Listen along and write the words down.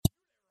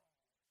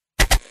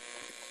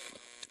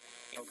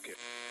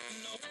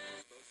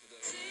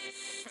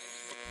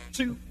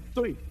2,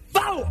 3,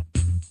 4.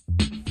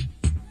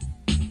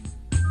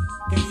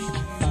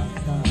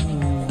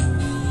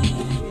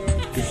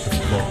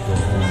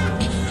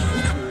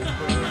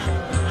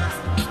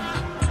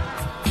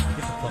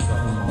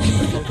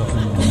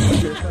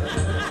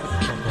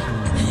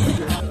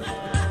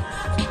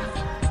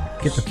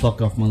 Get the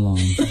fuck off my lawn.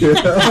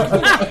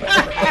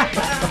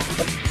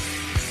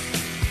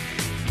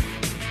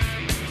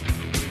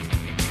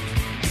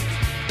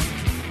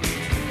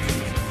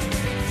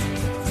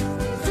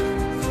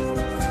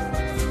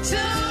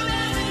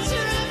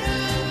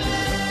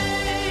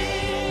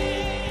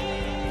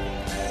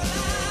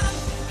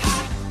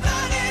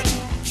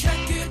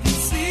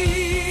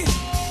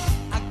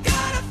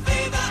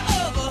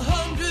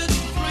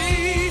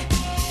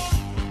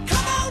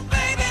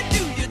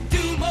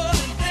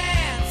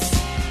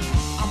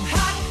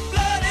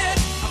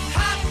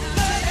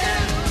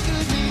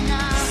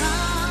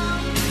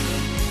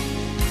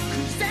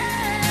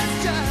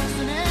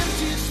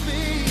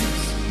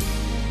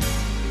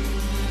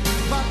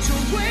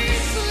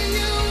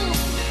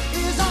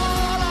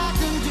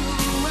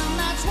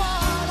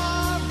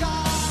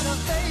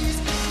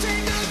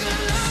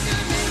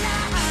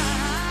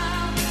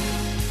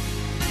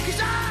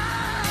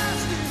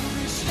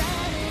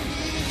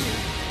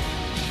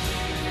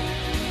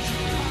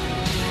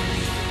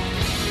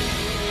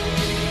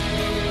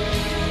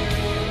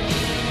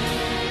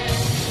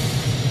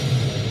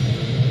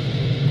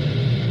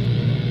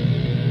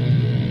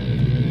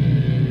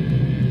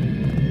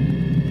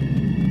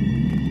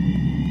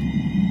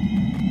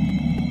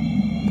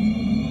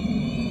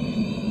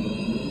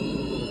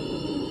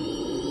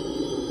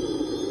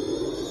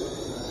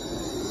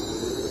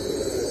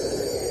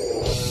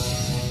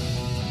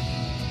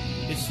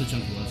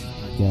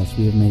 Yes,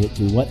 we have made it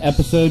to what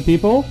episode,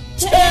 people?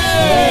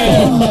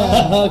 10!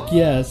 Fuck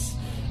yes.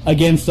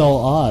 Against all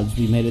odds,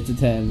 we made it to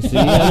 10. See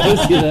how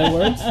that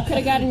works? Could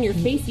have gotten your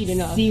face eaten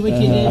off. See what you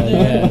did there.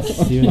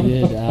 Yes, see what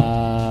you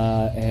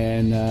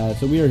did.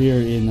 So we are here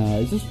in,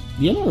 is this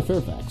Vienna or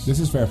Fairfax? This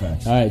is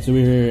Fairfax. All right, so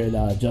we're here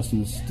at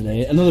Justin's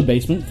today. Another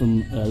basement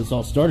from, this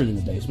all started in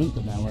the basement,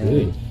 but now we're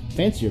in a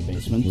fancier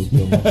basement.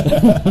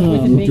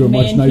 Moved to a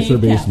much nicer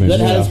basement. That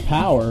has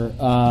power,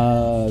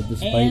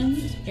 despite...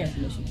 And air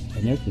conditioning.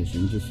 And air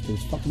conditioning, just because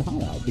it's fucking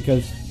hot out,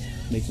 because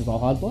it makes us all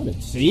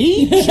hot-blooded.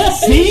 See?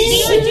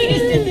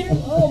 See?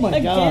 Oh my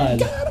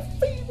god.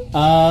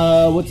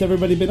 What's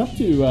everybody been up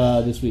to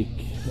this week,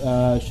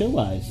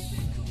 show-wise?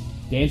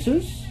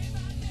 Dancers?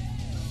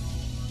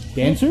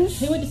 Who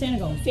went to Santa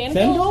Gold? Santa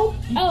Gold?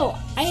 Oh,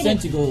 I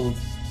had Gold.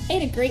 I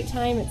had a great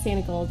time at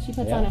Santa Gold. She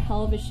puts on a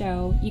hell of a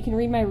show. You can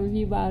read my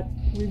review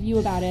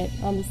about it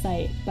on the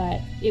site, but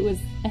it was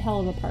a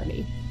hell of a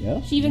party. Yeah.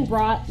 She even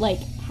brought like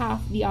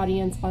half the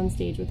audience on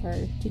stage with her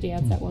to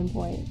dance at one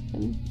point,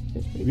 and it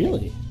was pretty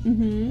Really?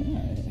 Mm-hmm.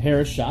 Yeah.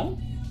 Harris shot it?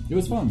 It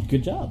was fun.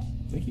 Good job.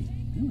 Thank you.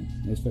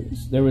 Nice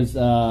focus. There was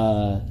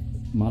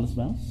Modest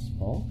Mouse,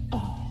 Paul.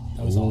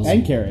 That was awesome.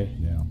 And Carrie.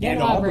 And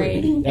Aubrey.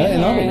 And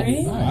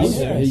Aubrey. Nice.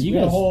 Yeah, We you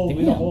had a guys whole, stick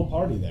we had a around. whole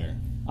party there.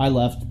 I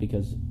left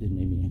because it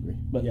made me angry.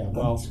 But Yeah,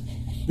 well,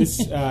 this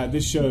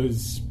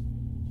shows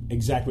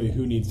exactly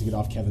who needs to get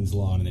off Kevin's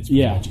lawn, and it's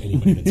pretty much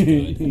anybody that's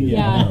good.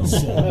 Yeah.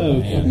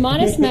 Okay.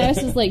 Modest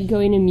Mouse was like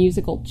going to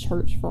musical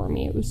church for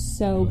me. It was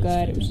so was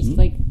good. It was fantastic. just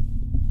like,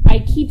 I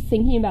keep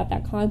thinking about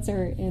that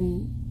concert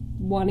and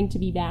wanting to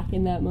be back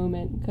in that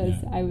moment because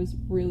I was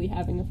really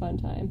having a fun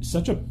time.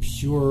 Such a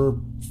pure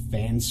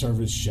fan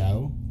service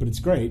show, but it's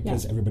great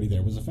because everybody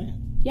there was a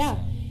fan. Yeah.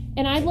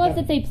 And I love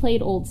that they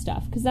played old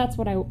stuff because that's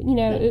what it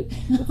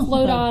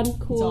flowed on,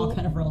 cool. It's all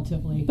kind of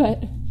relatively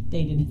but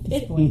dated at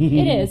this point.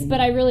 it is, but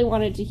I really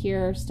wanted to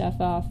hear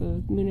stuff off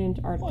of Moon and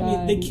Antarctica. Well,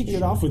 I mean, they kicked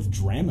it off with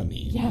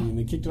Dramamine. Yeah. I mean,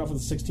 they kicked it off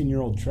with a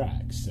 16-year-old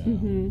track. So.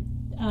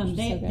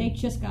 They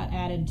just got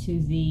added to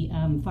the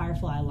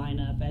Firefly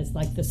lineup as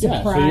like the Yeah,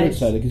 surprise. so you're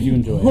excited because you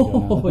enjoy it.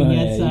 Oh,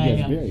 yes, you I guys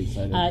am. are very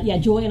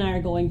excited. Joy and I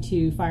are going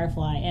to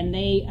Firefly, and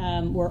they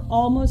were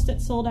almost at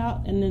sold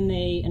out, and then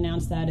they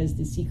announced that as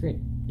the secret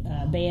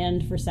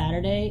band for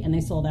Saturday, and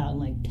they sold out in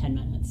like 10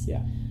 minutes.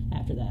 Yeah.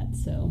 After that,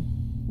 so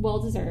Well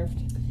deserved.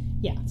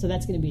 yeah, so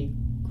that's going to be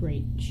a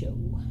great show.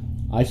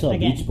 I saw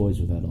Again. Beach Boys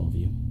without all of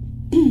you.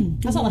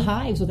 I saw the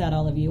Hives without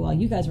all of you, while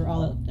you guys were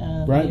all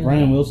at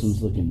Brian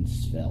Wilson's looking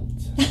svelte.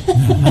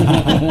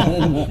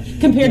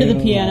 compared to the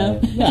piano.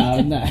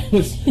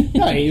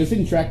 No, he was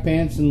in track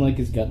pants and like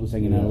his gut was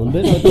hanging out a little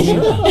bit.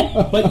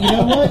 But you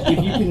know what?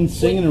 If you can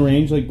sing and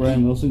arrange like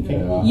Brian Wilson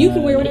can, You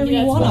can wear whatever you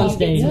that's want what on you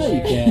stage. get to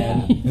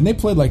yeah, you can. And they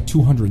played like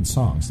 200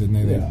 songs,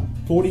 didn't they? Yeah.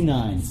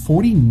 49.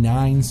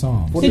 49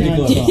 songs. 49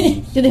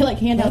 songs. Did they like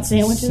hand out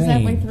sandwiches insane.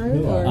 halfway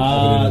through?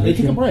 Yeah. Or? They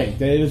took a break.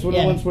 It was one of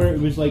the Yeah. ones where it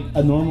was like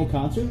a normal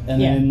concert,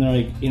 and Yeah. then they're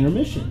like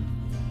intermission,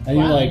 and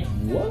Wow. you're like,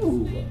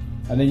 whoa,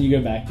 and then you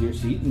go back to your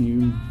seat, and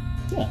you,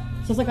 So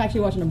it's like actually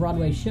watching a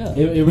Broadway show.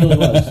 it really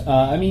was.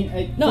 I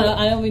mean, No,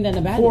 I don't mean that in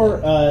a bad for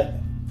way.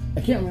 I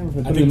can't remember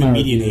if I I put it in think the my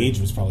median review. age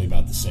was probably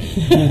about the same.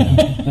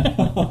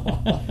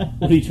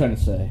 What are you trying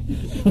to say?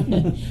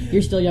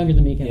 You're still younger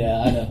than me, Kevin.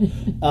 Yeah, I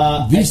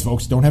know. These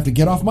folks don't have to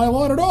get off my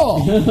lawn at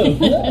all.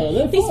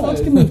 These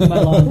folks can move to my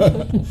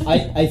lawn.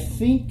 I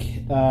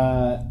think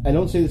I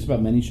don't say this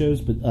about many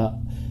shows, but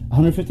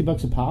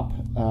 $150 a pop.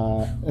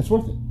 That's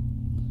worth it.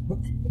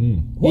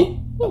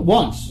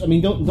 Once, I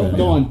mean, don't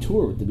go on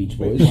tour with the Beach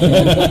Boys.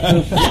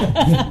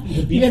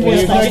 Even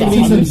You're not gonna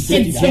need some Get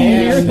sick some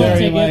jam miracle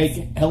during tickets.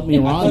 like Help Me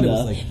I thought it was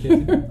Rhonda. like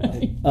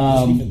 50.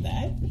 Was it even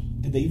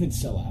that? Did they even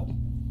sell out?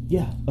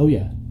 Yeah. Oh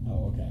yeah.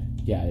 Oh, okay.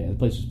 Yeah. The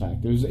place was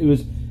packed. It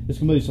was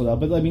completely sold out.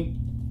 But I mean,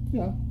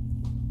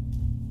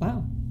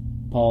 Wow.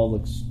 Paul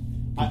looks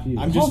confused.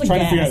 I'm Call just the trying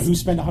to figure out gas. who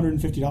spent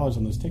 $150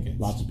 on those tickets.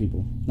 Lots of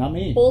people. Not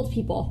me. Old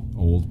people.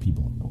 Old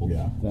people.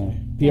 Yeah. The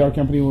PR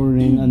company will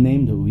remain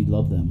unnamed, but we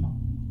love them.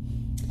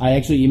 I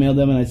actually emailed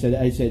them and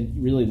I said,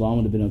 really, lawn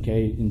would have been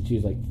okay. And she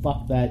was like,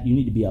 fuck that. You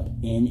need to be up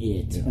in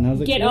it. And I was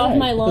like, Get "You're off right."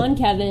 my lawn,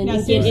 Kevin, Now,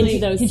 and get seriously,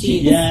 into those could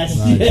seats. you- Yes.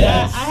 Right.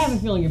 Yes. I have a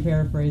feeling you're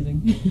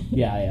paraphrasing.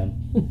 Yeah, I am.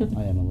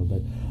 I am a little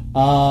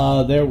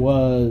bit. There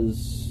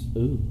was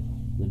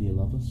Lydia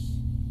Lovelace,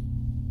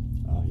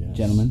 Oh, yes.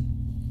 gentlemen,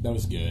 That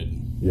was good.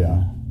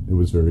 Yeah, it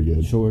was very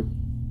good. short,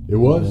 It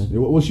was.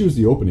 Well, she was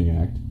the opening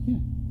act Yeah.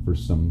 for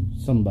somebody,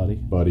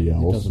 somebody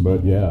else, doesn't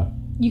but matter. yeah,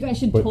 You guys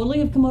should But- totally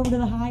have come over to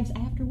the Hives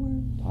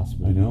afterward.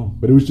 possibly. I know.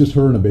 But it was just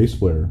her and a bass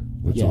player.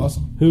 That's Yeah.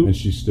 awesome. Who? And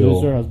she's Who's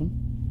still. her husband?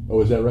 Oh,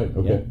 is that right?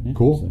 Okay, Yeah,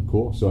 cool, so-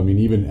 cool. So I mean,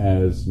 even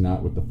as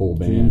not with the full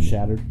band, Dream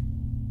shattered.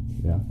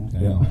 yeah,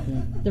 Yeah.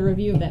 The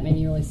review of that made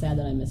me really sad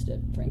that I missed it,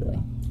 frankly.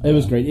 It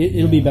was great.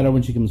 It'll be better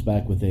when she comes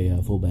back with a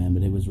full band,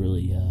 but it was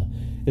really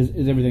is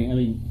everything. I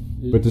mean,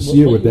 But to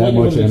see it with that what you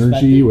much would've energy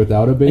expected,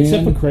 without a band,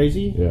 except for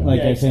Crazy, Yeah.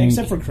 like Yeah, I think,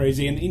 except for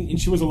Crazy, and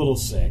she was a little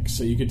sick,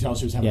 so you could tell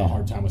she was having Yeah. a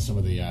hard time with some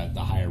of the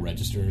higher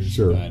registers.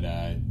 Sure.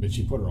 But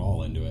she put her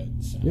all into it.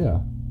 So. yeah.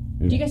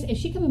 Do you guys? Is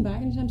she coming back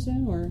anytime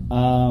soon, or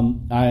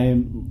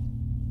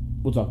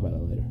we'll talk about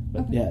it later.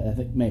 But Okay. yeah, I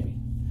think maybe.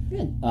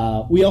 good?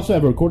 We also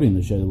have a recording of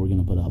the show that we're going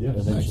to put up Yes.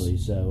 eventually.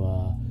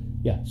 So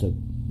so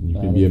You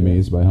can be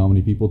amazed by how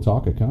many people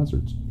talk at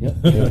concerts. Yep.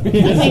 I think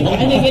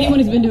anyone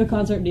who's been to a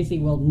concert in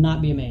DC will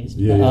not be amazed.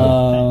 Yeah,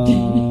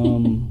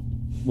 yeah.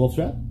 Wolf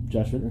Trap,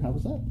 Josh Ritter, how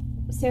was that?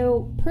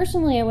 So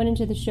personally, I went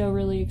into the show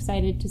really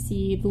excited to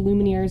see the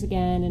Lumineers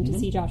again and to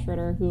see Josh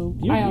Ritter, who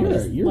I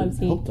always You're love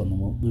seeing. hooked on the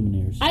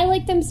Lumineers. I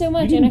like them so You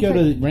much, didn't and go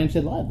to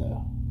Ramstead Live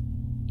though.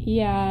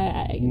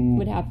 Yeah, I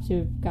would have to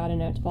have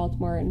gotten out to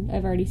Baltimore, and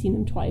I've already seen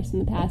them twice in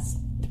the past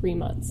 3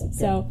 months.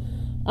 So,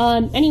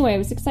 anyway, I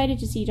was excited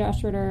to see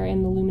Josh Ritter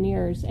and the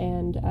Lumineers,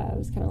 and I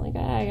was kind of like,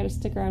 I got to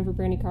stick around for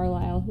Brandi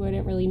Carlile, who I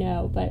didn't really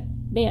know. But,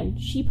 man,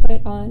 she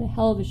put on a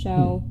hell of a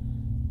show.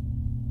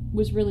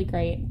 Was really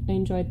great. I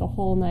enjoyed the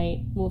whole night.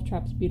 Wolf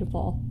Trap's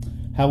beautiful.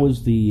 How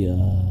was the?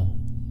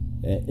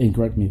 And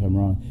correct me if I'm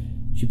wrong.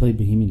 She played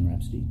Bohemian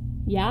Rhapsody.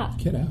 Yeah,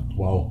 Get out.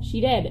 Wow.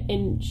 she did,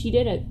 and she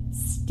did a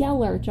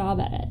stellar job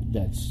at it.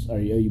 That's are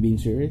you being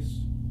serious?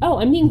 Oh,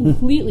 I'm being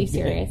completely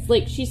serious.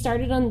 Like, she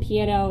started on the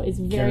piano, is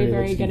very, Carrie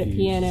very looks good at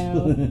confused.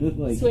 piano,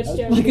 Like, switched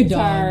over Like to a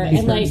guitar, dog. They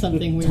and heard like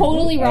something weird.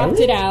 totally rocked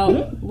it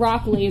out.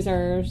 Rock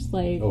lasers,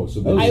 like Oh,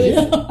 so I they-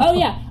 was. Oh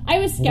yeah, I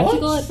was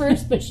skeptical at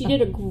first, but she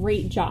did a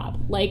great job.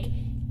 Like,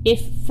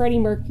 if Freddie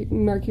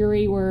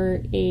Mercury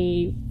were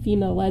a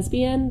female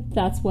lesbian,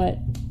 that's what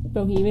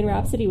Bohemian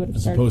Rhapsody would have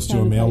As started opposed to a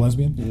sounding male like.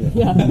 lesbian?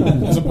 Yeah.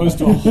 As opposed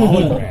to a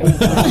hologram.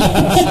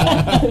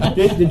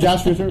 Did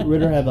Josh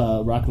Ritter have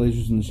rock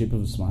lasers in the shape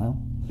of a smile?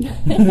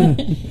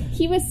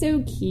 He was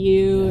so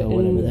cute, Yeah,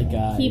 whatever, and that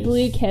guy he is-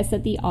 blew a kiss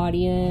at the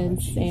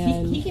audience,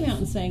 and He came out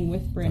and sang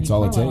with Brandi That's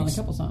all it Carlile on a takes.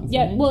 couple songs.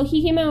 yeah, didn't he? well,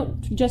 he came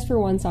out just for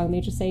one song.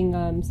 They just sang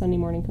Sunday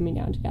Morning Coming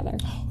Down together.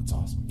 Oh, that's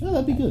awesome. Oh,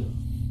 that'd be good.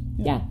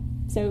 Yeah.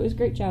 So it was a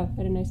great show. I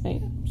had a nice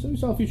night. So we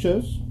saw a few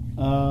shows.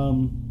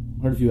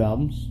 Heard a few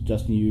albums.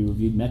 Justin, you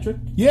reviewed Metric.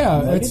 Yeah,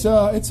 Like it's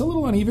a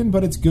little uneven,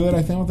 but it's good.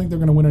 I don't think they're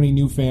going to win any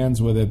new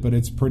fans with it, but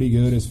it's pretty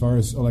good as far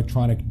as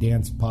electronic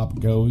dance pop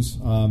goes.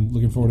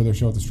 Looking forward to their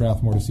show at the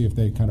Strathmore to see if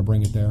they kind of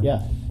bring it there.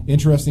 Yeah.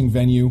 Interesting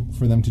venue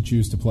for them to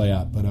choose to play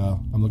at, but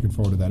I'm looking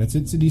forward to that. It's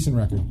a decent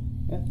record.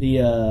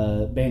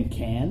 The band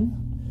Can.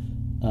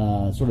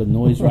 Sort of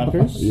noise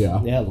rockers. Yeah.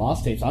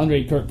 Lost Tapes.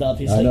 Andre kirked up.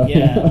 He's I like, know.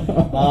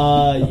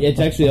 yeah.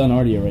 It's actually on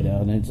Rdio right now,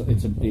 and it's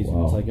amazing.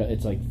 Wow.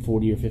 It's like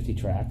 40 or 50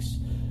 tracks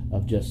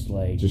of just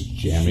like Just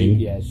jamming?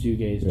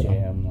 shoegaze Yeah.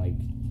 jam, like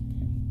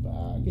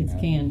It's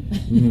Can.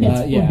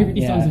 yeah, It's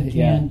 40 songs of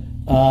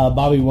Can.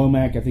 Bobby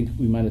Womack, I think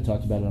we might have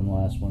talked about it on the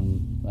last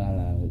one. I don't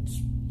know.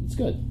 It's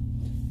good.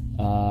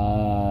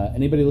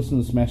 Anybody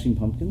listen to Smashing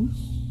Pumpkins?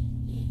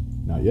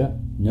 Not yet.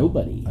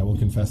 Nobody. I will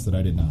confess that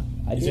I did not.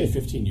 I Is did. it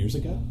 15 years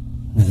ago?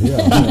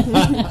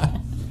 Yeah.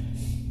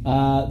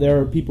 There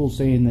are people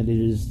saying that it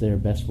is their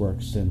best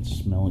work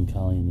since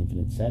Melancholy and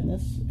Infinite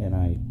Sadness, and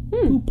I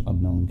poop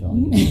on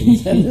Melancholy and Infinite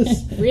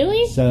Sadness.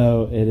 Really?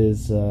 So it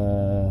is.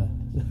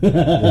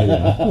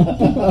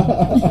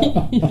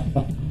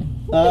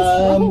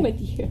 What's wrong with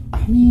you?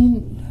 I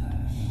mean,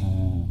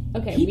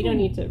 Okay, we don't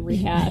need to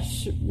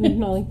rehash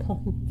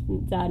Melancholy.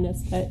 and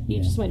sadness, but he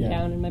just went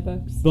down in my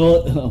books.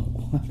 But,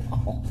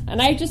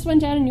 And I just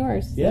went down in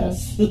yours. So.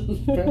 yes,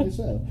 apparently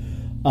so.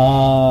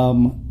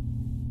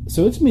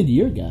 So it's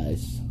mid-year,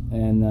 guys.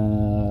 And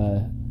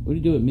what do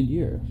you do at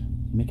mid-year?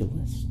 Make a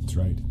list. That's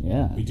right.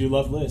 Yeah. We do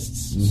love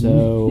lists.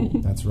 So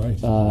That's right.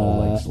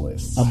 Likes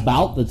lists.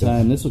 about the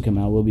time this will come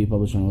out, we'll be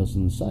publishing a list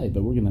on the site,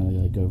 but we're going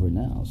to go over it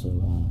now. So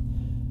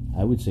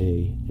I would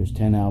say there's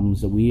 10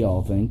 albums that we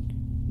all think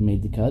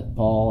made the cut.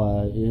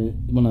 Paul, you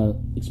want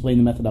to explain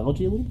the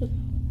methodology a little bit?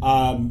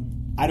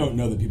 I don't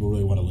know that people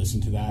really want to listen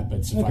to that,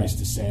 but suffice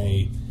to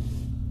say,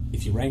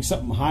 if you rank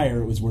something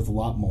higher, it was worth a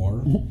lot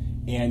more.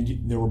 And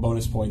there were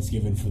bonus points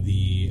given for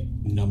the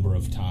number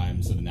of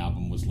times that an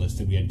album was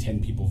listed. We had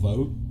 10 people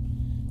vote.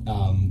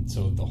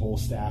 So the whole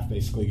staff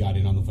basically got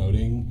in on the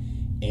voting.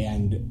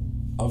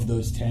 And of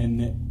those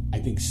 10, I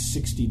think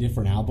 60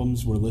 different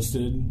albums were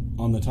listed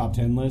on the top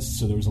 10 list.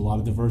 So there was a lot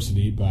of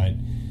diversity, but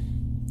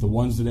the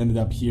ones that ended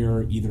up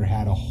here either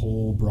had a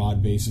whole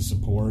broad base of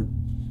support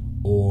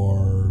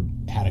or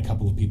had a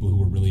couple of people who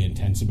were really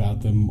intense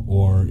about them,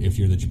 or if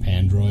you're the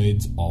Japan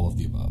droids, all of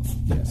the above.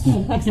 Yes.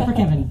 Except for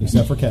Kevin.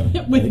 Except for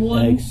Kevin. With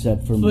one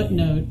Except for me.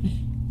 footnote.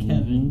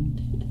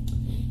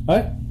 Kevin. All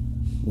right.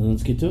 Well,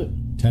 let's get to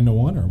it.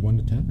 10-1 or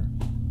 1-10 or?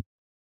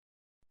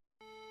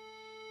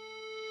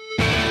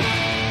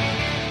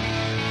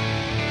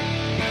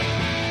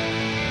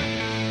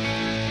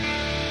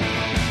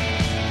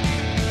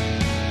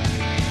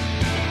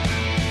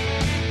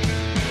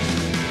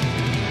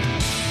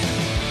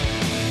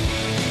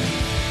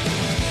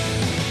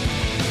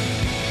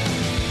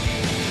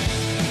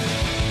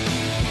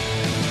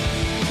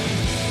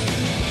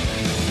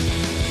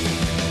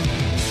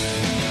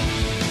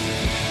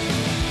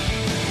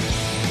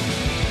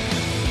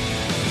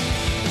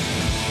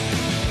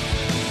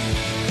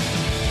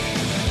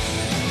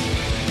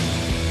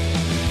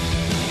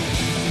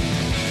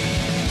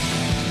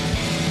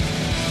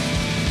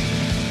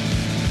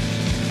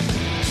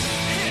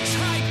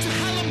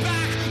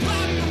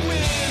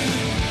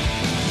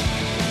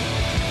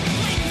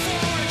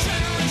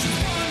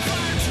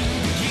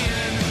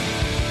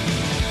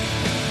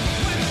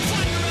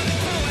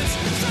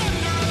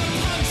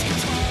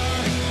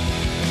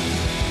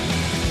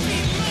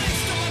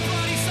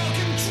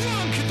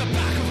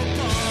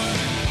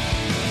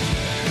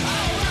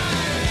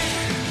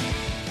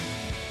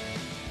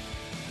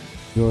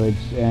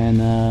 Droids, and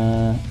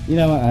you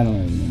know what? I don't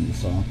even remember the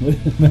song.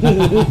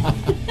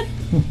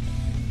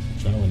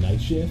 Adrenaline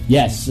Night Shift?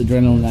 Yes,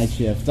 Adrenaline Night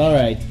Shift. All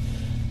right.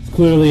 It's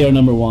clearly our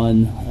number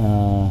one.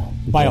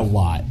 By a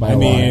lot. By I a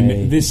mean,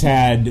 lot. this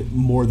had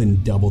more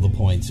than double the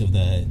points of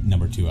the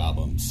number 2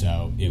 album,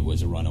 so it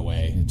was a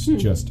runaway. It's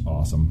just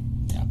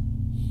awesome. Yeah.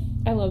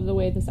 I love the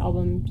way this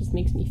album just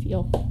makes me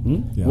feel.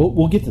 Yeah.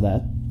 We'll get to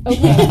that.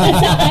 Okay,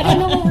 I don't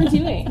know what we're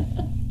doing.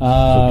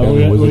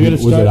 Kevin, we're gonna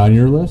was start. it on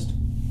your list?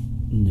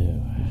 No.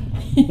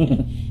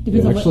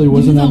 It actually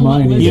wasn't on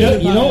mine either.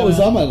 You know what was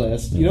on my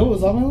list? You know what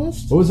was on my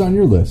list? What was on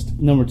your list?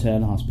 Number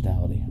 10,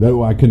 Hospitality. That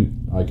I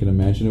can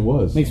imagine it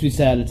was. Makes me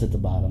sad it's at the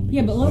bottom.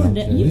 Yeah, but because- Lower Den.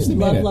 at You least they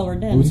love made it. Lower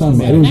Den. It was on So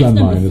mine. It was that's on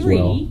number mine as 3.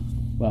 well.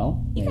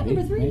 Well, You got maybe.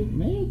 number 3?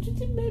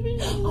 Maybe.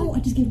 Oh, I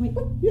just gave away.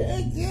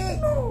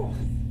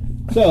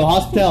 So,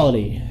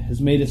 Hospitality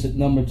has made us at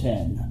number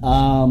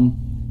 10.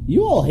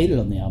 You all hated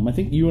on the album. I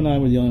think you and I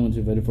were the only ones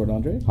who voted for it,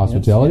 Andre.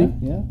 Hospitality?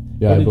 Yeah.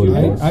 Yeah, How I did voted you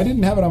for rate it. I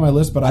didn't have it on my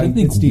list, but I don't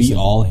think it's we decent.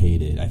 all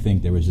hate it. I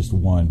think there was just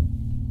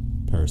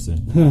one person.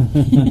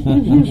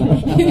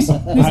 Whose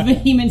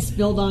vehemence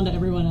spilled onto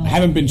everyone else. I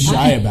haven't been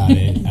shy about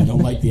it. I don't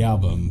like the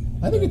album.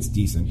 I think it's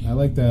decent. I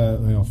like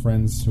the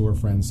Friends Who Are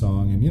Friends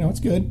song, and it's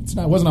good. It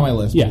wasn't on my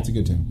list, Yeah. but it's a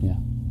good tune. Yeah.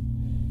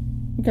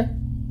 Okay.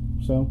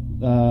 So,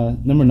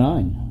 number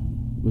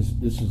 9 was.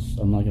 This is.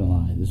 I'm not gonna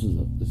lie. This is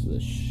a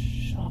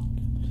shock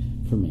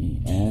for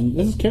me, and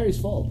this is Carrie's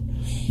fault.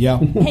 Yeah.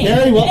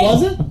 Carrie, what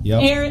was it?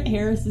 Yep. Aaron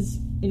Harris is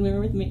in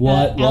there with me.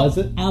 What was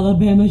it?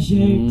 Alabama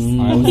Shakes.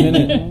 I was in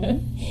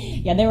it.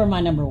 Yeah, they were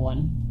my number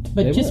 1,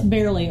 but They just were.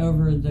 barely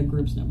over the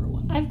group's number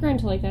 1. I've grown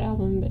to like that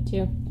album a bit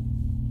too.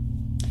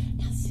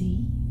 Now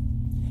see,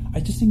 I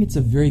just think it's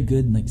a very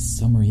good,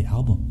 summery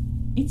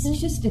album. it's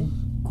just a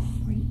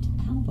great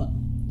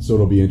album. So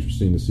it'll be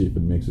interesting to see if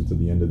it makes it to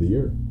the end of the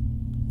year.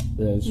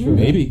 That's true.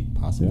 Maybe,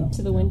 possibly. Yeah.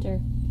 To the winter.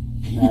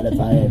 Not if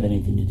I have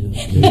anything to do with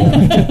it.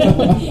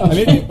 I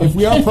mean, if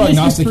we are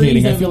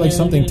prognosticating, I freeze feel over like there,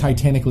 something isn't it?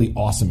 titanically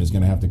awesome is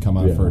going to have to come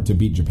out Yeah. to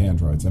beat Japan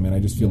Droids. I mean, I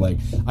just feel like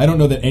I don't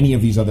know that any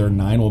of these other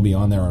 9 will be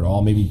on there at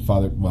all. Maybe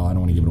Father. Well, I don't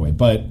want to give it away,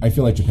 but I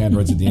feel like Japan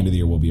Droids at the end of the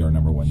year will be our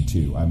number 1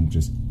 too. I'm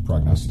just Still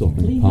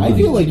prognosticating. think I Pond.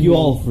 feel like you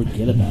all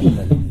forget about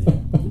it.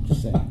 I'm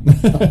just saying.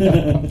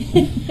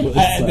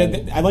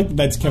 I like that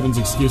that's Kevin's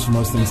excuse for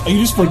most things. Oh, you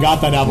just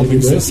forgot that album Maybe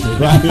that's-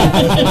 existed.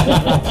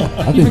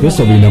 I think this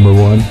will be number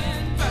 1.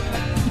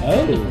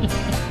 Oh.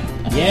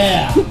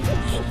 Yeah.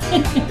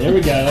 There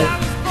we go.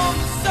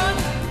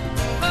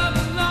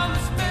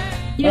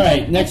 All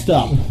right, next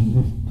up.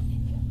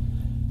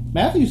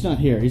 Matthew's not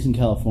here. He's in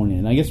California,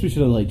 and I guess we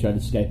should have tried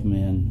to Skype him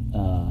in.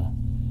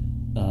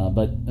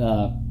 But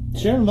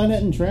Sharon,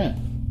 Lynette, and Tramp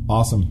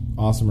Awesome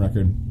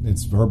record.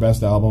 It's her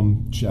best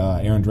album.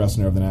 Aaron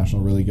Dressner of The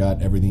National really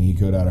got everything he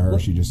could out of her.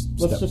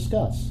 Let's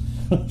discuss.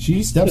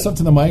 She steps up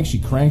to the mic. She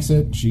cranks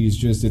it.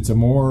 It's a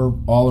more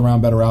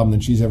all-around better album than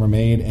she's ever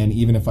made. And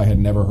even if I had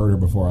never heard her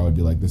before, I would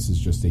be like, this is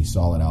just a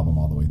solid album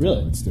all the way through.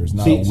 Really? There's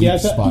not a weak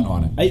spot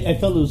on it. I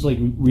felt it was like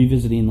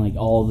revisiting like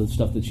all the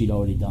stuff that she'd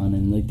already done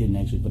and like didn't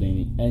actually put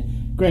any.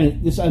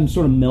 Granted, I'm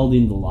sort of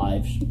melding the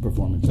live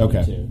performance of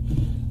it too.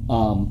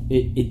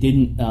 It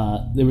didn't.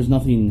 There was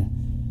nothing.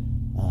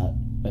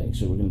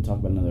 Actually, we're going to talk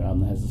about another album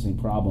that has the same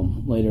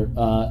problem later.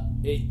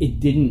 It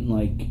didn't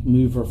like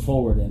move her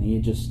forward any.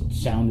 It just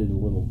sounded a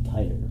little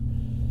tighter,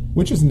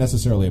 which isn't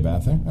necessarily a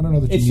bad thing. I don't know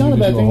that it's you not a need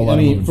to bad do a whole thing. lot I of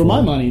mean, moving for my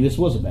forward. money, this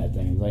was a bad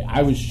thing. Like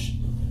I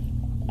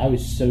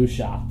was so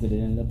shocked that it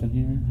ended up in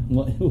here.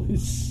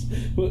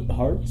 What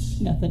Hearts?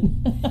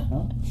 Nothing.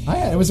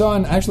 It was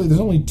on. Actually, there's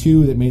only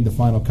 2 that made the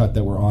final cut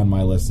that were on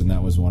my list, and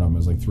that was one of them. It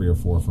was like 3 or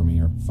 4 for me,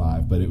 or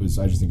 5. But I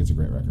just think it's a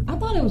great record. I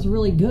thought it was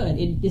really good.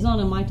 It is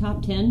on my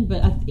top 10,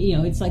 but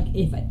it's like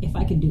if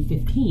I could do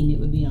 15, it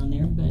would be on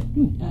there. But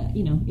I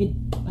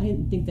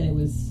didn't think that it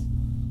was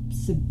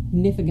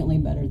significantly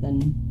better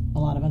than a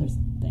lot of other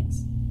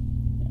things.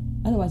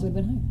 Otherwise, it would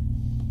have been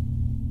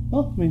higher.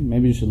 Well, I mean,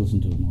 maybe you should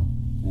listen to it more,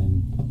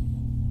 and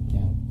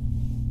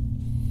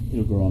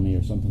it'll grow on me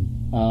or something.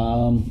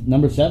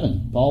 Number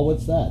 7, Paul.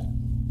 What's that?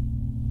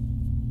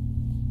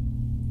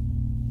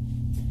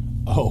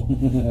 Oh,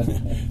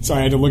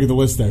 sorry, I had to look at the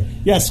list there.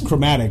 Yes,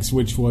 Chromatics,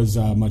 which was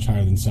much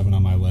higher than 7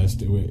 on my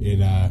list.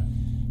 It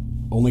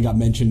only got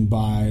mentioned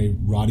by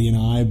Roddy and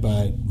I,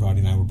 but Roddy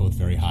and I were both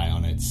very high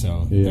on it.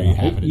 So there you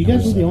have it. You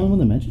guys were the only one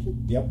that mentioned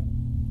it? Yep.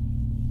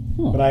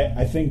 Huh. But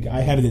I think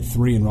I had it at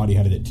 3 and Roddy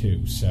had it at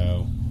 2.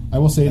 So I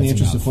will say, in the That's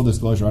interest enough. of full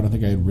disclosure, I don't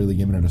think I had really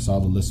given it a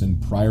solid listen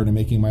prior to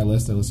making my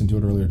list. I listened to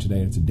it earlier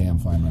today. It's a damn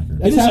fine record.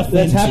 That's happened.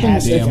 It's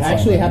damn fine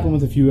actually record. happened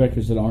with a few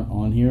records that aren't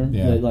on here.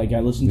 Yeah. That, like I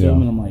listened to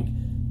them and I'm like,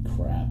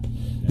 crap.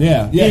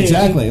 Yeah,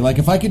 exactly. Like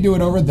if I could do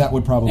it over, that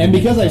would probably. And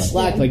make because it I fun.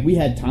 slacked, like we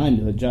had time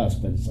to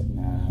adjust, but it's like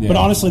nah. Yeah. But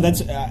honestly,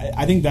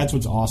 I think that's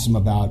what's awesome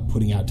about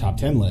putting out top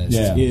 10 lists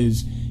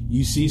is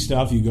you see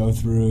stuff, you go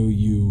through,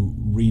 you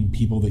read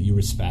people that you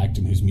respect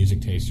and whose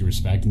music taste you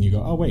respect, and you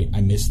go, oh wait,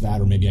 I missed that,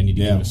 or maybe I need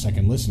to give it a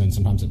second listen, and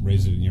sometimes it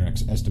raises it in your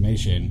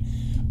estimation.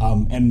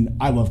 And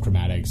I love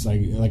Chromatics.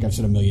 Like I've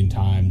said a million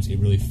times, it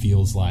really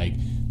feels like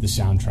the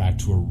soundtrack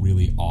to a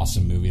really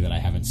awesome movie that I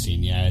haven't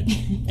seen yet,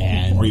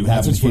 and Or you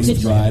haven't seen the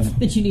Drive.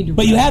 That you need to.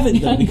 But you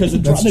haven't though, because the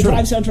That's true.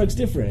 Drive soundtrack's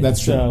different.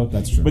 That's true. So,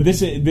 That's true. But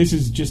this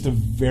is just a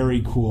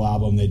very cool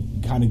album that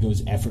kind of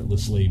goes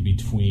effortlessly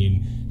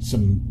between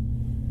some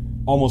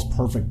almost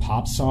perfect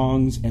pop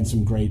songs and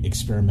some great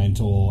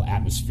experimental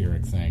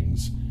atmospheric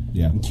things.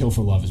 Yeah. And Kill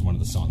for Love is one of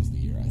the songs of the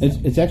year, I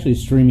think. It's actually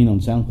streaming on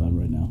SoundCloud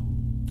right now.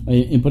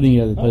 In putting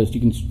together the post,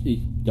 you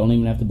don't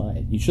even have to buy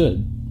it. You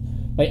should.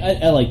 Like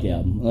I like the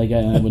album. Like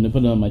I wouldn't have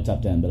put it on my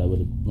top 10, but I would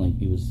have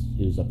it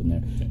was up in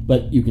there.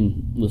 But you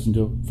can listen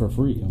to it for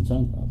free on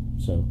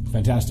SoundCloud. So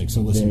Fantastic.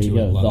 So listen there you to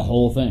go, it, love the it,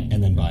 whole thing.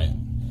 and then buy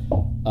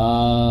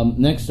it.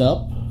 Next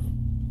up,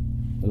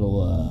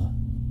 little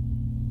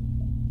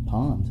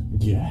Pond.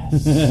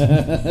 Yes.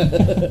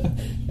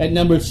 At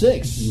number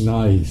 6,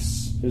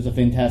 Nice. there's a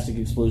fantastic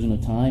explosion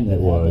of time. That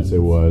It was. happened. It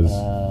was.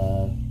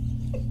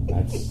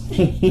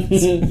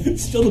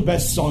 It's still the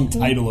best song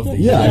title of the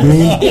year. Yeah,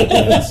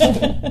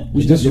 I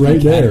mean, just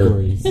right there.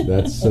 categories.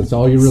 That's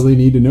all you really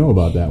need to know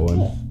about that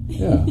one.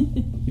 Yeah,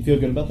 You feel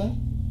good about that?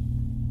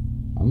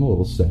 I'm a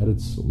little sad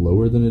it's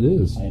lower than it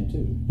is. I am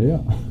too. Yeah.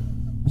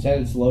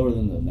 Sad it's lower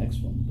than the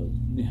next one, but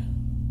yeah.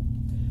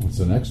 What's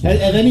the next one?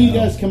 Have any of you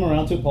guys come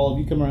around to it, Paul?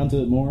 Have you come around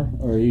to it more,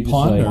 or are you just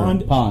Pond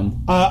like or-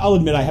 Pond? I'll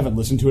admit I haven't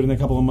listened to it in a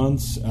couple of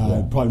months.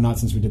 Probably not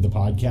since we did the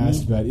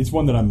podcast, but it's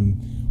one that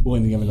I'm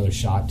willing to give another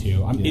shot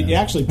to. It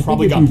actually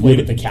probably if got you played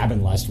give at the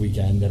cabin last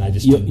weekend, and I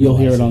just You'll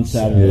hear it on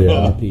Saturday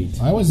Yeah. on repeat.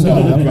 I was. I'm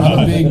a big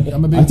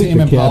I think Tame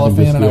the Impala Cabin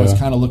fan, just, and I was yeah.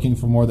 kind of looking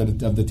for more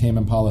of the Tame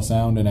Impala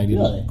sound, and I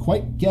didn't Really?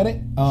 quite get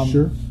it.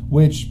 Sure.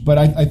 But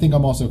I think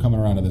I'm also coming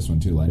around to this one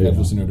too. Like Yeah. I've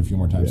listened to it a few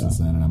more times Yeah. since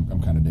then, and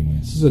I'm kind of digging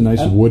it. This is a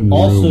nice I'm wooden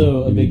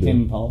also room. a You big need to-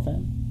 Tame Impala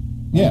fan.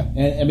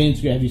 Yeah. I mean,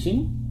 have you seen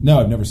them? No,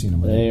 I've never seen them.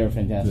 They are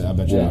fantastic. Yeah, I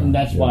bet you And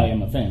are. that's why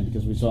I'm a fan,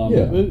 because we saw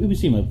them. Yeah. We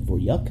seen them before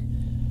Yuck.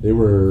 They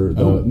were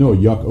Oh. no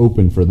Yuck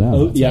open for them.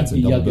 Oh, that's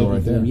a double Yuck bill opened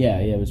right for them. there.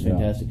 Yeah, it was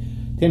fantastic.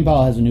 Tame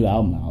Impala has a new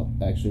album out.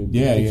 Actually,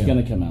 Yeah, it's yeah.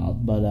 going to come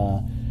out.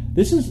 But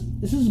this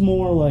is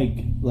more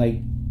like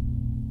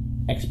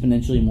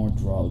exponentially more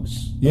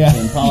drugs. Yeah.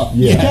 Tame Impala.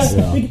 Yes.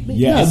 Because, Yeah. yeah,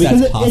 Yes, because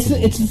that's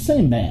possible. it's the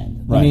same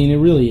band. I Right. mean, it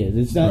really is.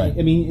 It's not. Right.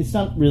 I mean, it's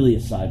not really a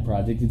side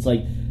project. It's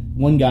like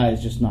one guy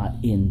is just not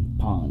in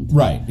Pond.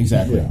 Right.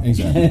 Exactly. Yeah.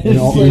 Exactly. And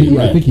also, It's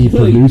like- I think he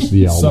produced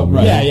the album. So,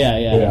 right. Yeah.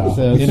 Yeah.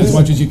 So, In as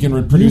much as you can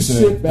You produce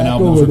sit an back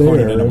album over recorded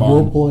there in a and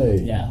barn. we'll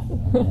play. yeah.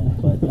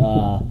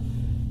 But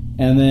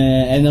and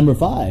then at number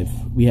 5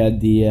 we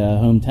had the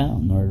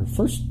hometown, our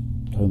first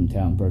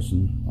hometown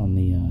person on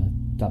the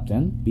top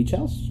 10, Beach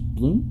House,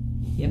 Bloom.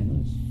 Yep.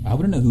 I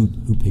want to know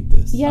who picked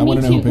this. Yeah, I me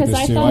wanna know too, who picked because I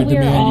this, too. thought I we were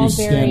demand all you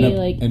stand very up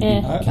like, and be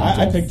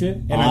I picked it,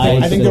 and I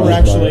I think there were said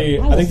actually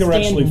I I think there were will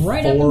actually stand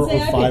right up and 4 say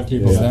or I 5 picked it.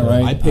 people. Is that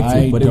right? I picked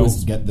it, but it don't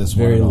was get this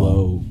very one at all.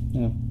 low.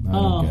 Yeah. I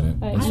don't get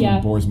it. This yeah.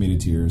 one bores me to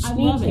tears. I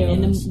Me love it, too.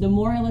 and the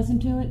more I listen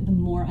to it, the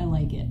more I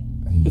like it.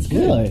 It's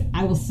good.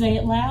 I will say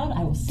it loud.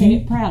 I will say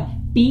it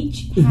proud.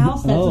 Beach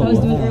House. That's what I was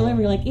doing wow. earlier.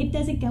 We're like, it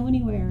doesn't go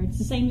anywhere. It's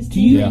the same as you-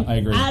 Teen Yeah, Dream. I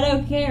agree. I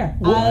don't care.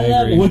 I I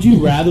love agree. it. Would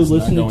you rather not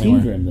listen to going Teen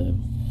anywhere. Dream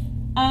though?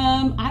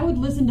 I would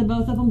listen to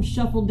both of them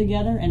shuffled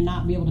together and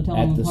not be able to tell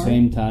At them the apart.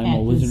 same time At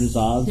while Wizard the of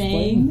Oz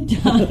same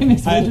time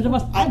as Wizard of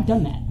Oz. I've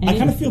done that. And I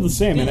kind it- of feel the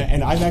same,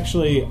 and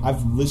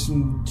I've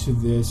listened to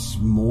this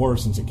more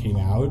since it came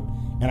out,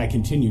 and I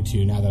continue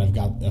to now that I've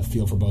got a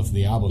feel for both of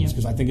the albums Yep.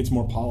 because I think it's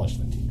more polished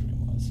than Teen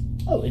Dream was.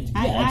 Oh, it's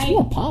I-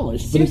 more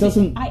polished, but it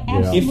seriously, doesn't. I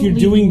absolutely If you're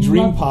doing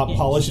dream love pop, it.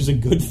 polish is a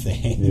good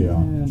thing.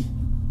 Yeah.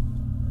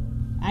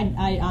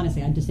 I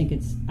honestly, I just think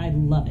I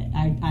love it.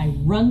 I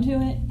run to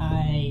it.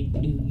 I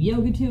do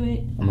yoga to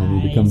it. I might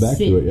need to come back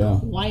sit to it, yeah.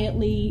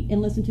 quietly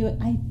and listen to it.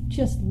 I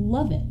just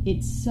love it.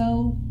 It's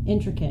so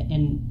intricate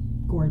and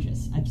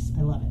gorgeous. I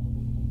love it.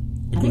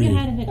 I think I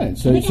had it. Right, I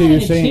so think I so had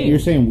you're it saying at 2. you're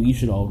saying we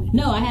should all read.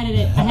 No, I had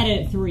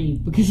it at 3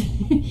 because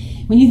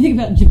when you think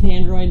about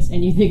Japandroids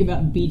and you think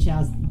about Beach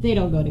House, they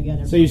don't go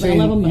together. So you're But I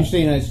love them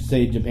saying both. I should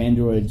say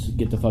Japandroids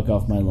get the fuck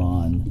off my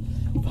lawn,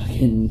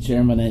 fucking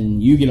Chairman,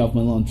 and you get off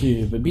my lawn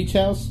too. But Beach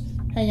House,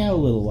 hang out a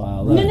little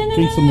while. No,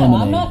 drink some no.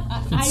 lemonade. I'm not.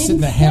 I Sit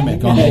in didn't the say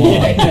hammock that. on the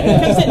lawn.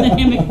 Come sit in the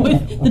hammock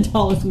with the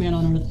tallest man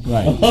on earth.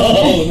 Right.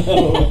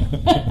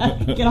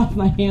 Get off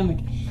my hammock.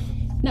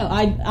 No,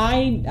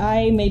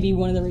 I may be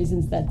one of the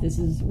reasons that this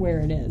is where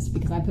it is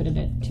because I put it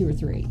at 2 or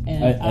 3,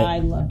 and I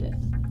loved it.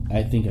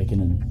 I think I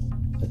can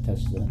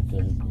attest to that. So,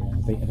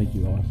 yeah, I think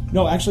you are.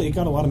 No, actually, it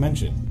got a lot of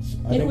mentions.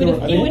 It would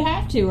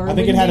have to, or I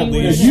think it had at wouldn't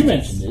be least- where You it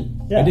mentioned is. it.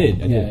 Yeah. I did.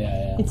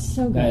 Yeah. It's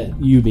so good.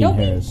 You being don't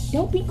Harris.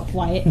 Don't be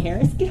quiet,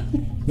 Harris. Get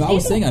on. No, I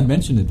was saying I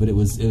mentioned it, but it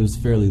was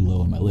fairly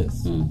low on my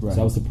list. Right.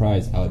 So I was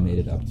surprised how it made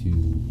it up to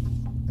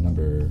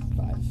number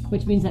 5.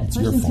 Which means that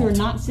your persons who are fault.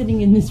 not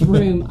sitting in this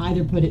room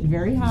either put it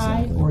very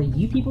high Exactly. or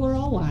you people are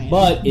all lying.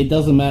 But it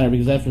doesn't matter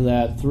because after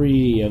that,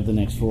 3 of the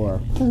next 4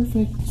 are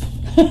perfect.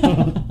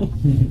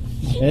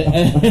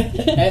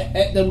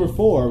 at number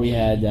 4, we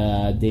had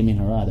Damien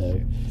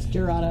Jurado. it's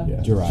Jurado.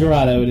 Yeah.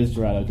 Jurado, it is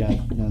Jurado. God,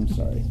 I'm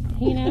sorry.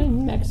 You know,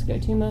 Mexico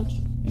too much.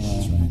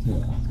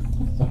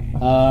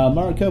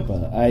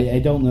 Maricopa. I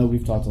don't know.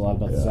 We've talked a lot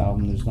about this Yeah.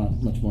 album. There's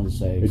not much more to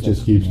say. It except,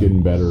 just keeps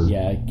getting better.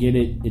 Yeah, get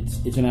it.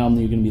 It's an album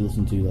that you're going to be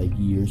listening to like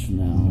years from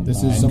now.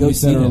 This Uh, is go somebody see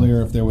said them.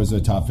 earlier if there was a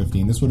top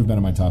 15. This would have been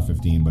in my top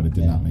 15, but it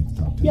did not make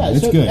the top 10. yeah,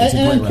 it's so, good. It's a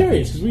and great I'm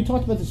curious record. because we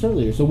talked about this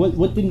earlier. So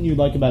what didn't you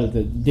like about it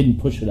that didn't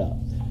push it up?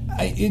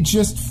 It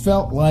just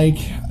felt like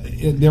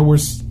there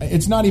was.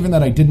 It's not even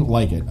that I didn't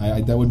like it.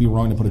 That would be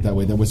wrong to put it that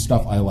way. There was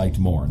stuff I liked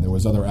more. There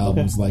was other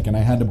albums and I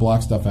had to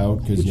block stuff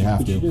out because you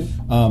have to.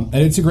 And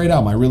it's a great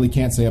album. I really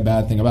can't say a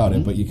bad thing about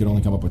it, but you could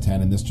only come up with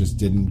 10, and this just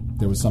didn't.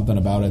 There was something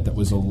about it that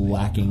was a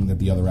lacking that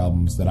the other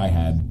albums that I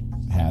had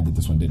that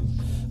this one didn't.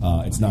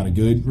 It's not a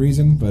good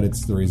reason, but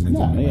it's the reason it's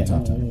in my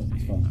top 10.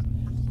 It's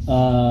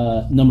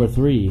fun. Number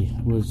 3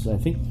 was I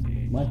think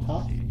my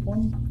top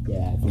one.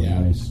 Yeah, I think Yeah.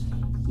 Nice.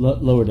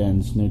 Lower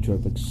Dens, No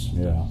Tropics.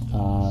 Yeah.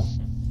 Uh,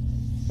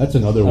 That's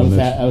another I one was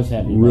that's I was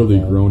happy. About really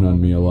that. grown on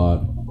me a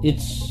lot.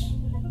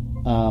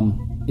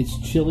 It's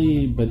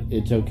chilly, but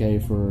it's okay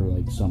for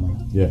like summer.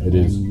 Yeah, it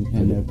is.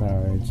 And no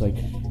power. It's like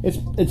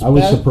it's. I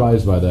was best-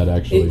 surprised by that,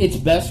 actually. It's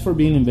best for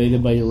being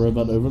invaded by your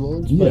robot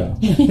overlords. yeah.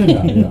 But,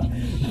 yeah.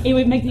 It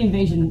would make the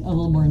invasion a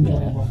little more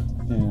enjoyable.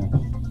 yeah.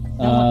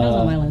 That was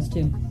on my list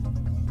too.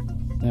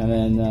 And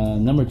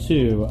then number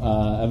 2,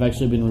 I've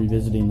actually been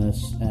revisiting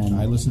this, and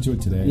I listened to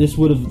it today. this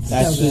would have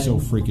actually so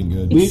freaking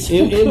good.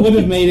 it would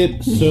have made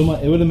it so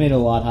much. It would have made it a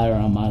lot higher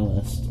on my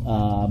list.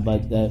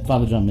 But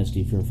Father John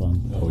Misty, Fear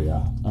Fun. Oh,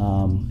 yeah.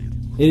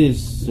 It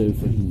is so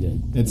freaking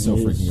good. It's so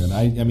It freaking is- good.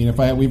 I mean, if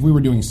we were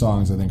doing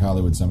songs, I think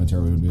Hollywood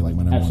Cemetery would be like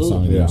my number one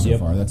song of the year so Yeah.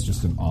 far. That's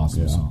just an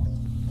awesome song.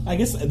 I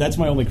guess that's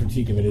my only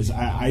critique of it is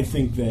I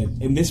think that,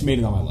 and this made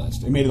it on my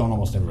list. It made it on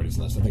almost everybody's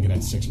list. I think it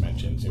had 6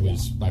 mentions. It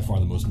was by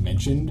far the most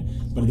mentioned,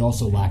 but it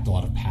also lacked a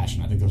lot of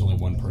passion. I think there was only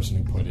one person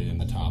who put it in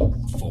the top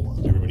 4.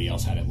 Everybody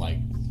else had it like.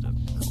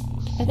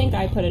 I think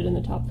I put it in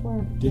the top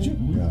 4. Did you?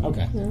 Yeah.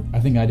 Okay. I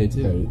think I did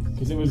too. Okay.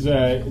 Because it was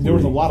there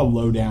was a lot of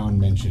low down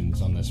mentions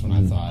on this one.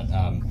 I thought.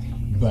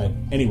 But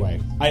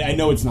anyway, I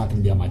know it's not going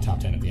to be on my top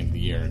 10 at the end of the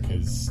year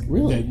because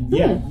Really?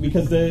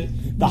 because the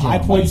high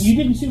points. You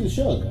didn't see the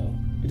show though.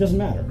 It doesn't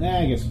matter. Nah,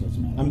 I guess it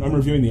doesn't matter. I'm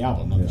reviewing the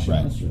album, not the show.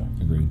 Right. That's true.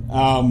 Agreed.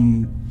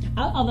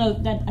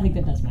 Although I think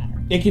that does matter.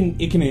 It can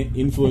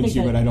influence I think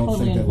you, that but I don't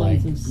totally think that like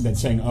influences. that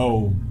saying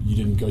you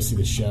didn't go see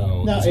the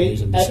show No, is a it-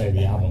 reason to say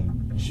the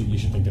album. You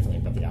should think differently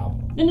about the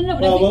album. No. But I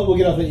Well, think, we'll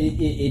get off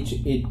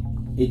it.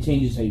 It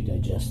changes how you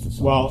digest the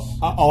songs. Well,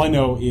 all I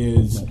know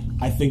is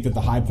I think that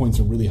the high points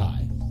are really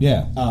high.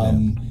 Yeah.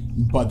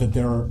 But that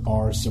there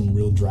are some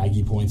real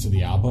draggy points of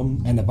the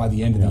album, and that by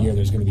the end of the year,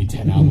 there's going to be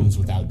 10 albums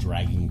without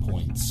dragging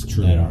points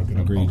True. that are going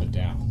to Agreed. bump it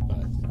down.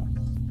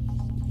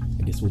 But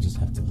I guess we'll just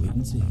have to wait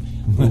and see.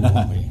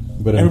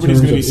 But Everybody's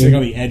going to be sitting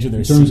on the edge of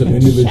their in terms seat. of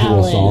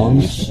individual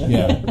Challenge. songs,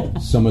 Yeah.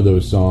 some of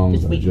those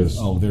songs are just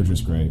They're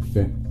just great.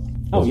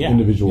 Oh, yeah.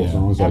 individual Yeah,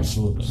 songs.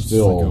 absolutely. Like, It's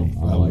still,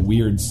 like a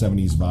weird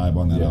 70s vibe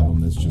on that Yeah. album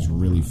that's just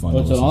really fun.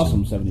 Well, it's to an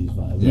listen awesome to. 70s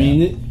vibe. Yeah. I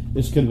mean,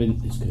 this could have been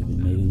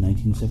made in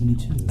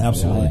 1972.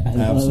 Absolutely, I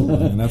love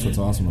absolutely, it. and that's what's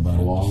awesome about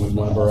it. along with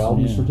one of our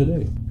albums Yeah. for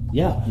today.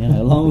 Yeah,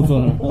 along with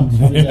one of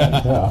our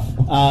Yeah.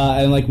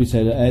 and like we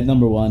said, at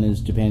number one is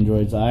Japan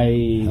Droids.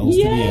 Hells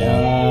to the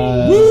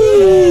yeah.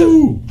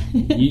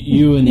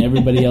 You and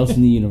everybody else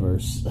in the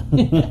universe.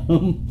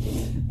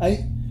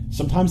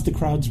 Sometimes the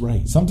crowd's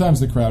right. Sometimes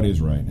the crowd is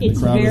right. And It's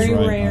the crowd is very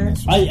right rare. On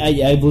this one.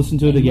 I've listened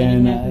to it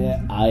again. It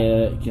I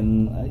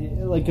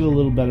like it a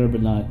little better,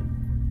 but not.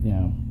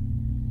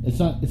 It's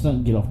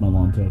not get off my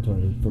lawn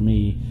territory for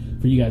me.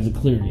 For you guys, it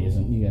clearly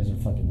isn't. You guys are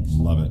fucking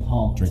Love it.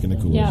 pumped. Drinking the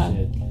Kool-Aid. Yeah.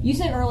 Shit. You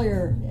said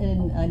earlier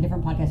in a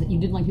different podcast that you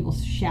didn't like people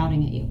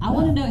shouting at you. I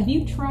want to know, have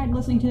you tried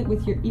listening to it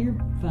with your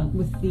earphone,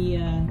 with the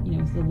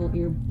with the little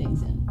ear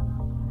things in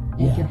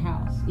at your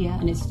house? Yeah,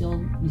 and you still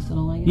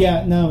don't like it?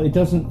 Yeah, no, it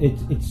doesn't.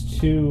 It's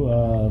too.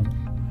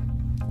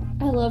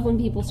 I love when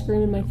people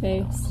scream in my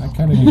face. I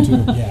kind of do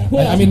too.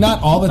 Yeah. I mean,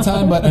 not all the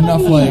time, but enough.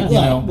 Like you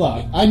know,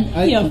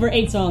 Look, For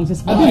 8 songs,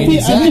 it's I've fine. been,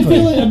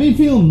 Exactly. I've been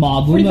feeling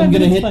maudlin. 45 I'm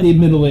going to minutes hit fun. the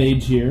middle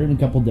age here in a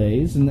couple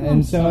days,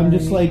 and so I'm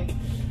just sorry. like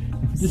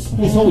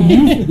this whole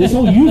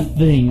youth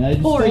thing. I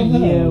just Poor don't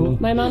know. you.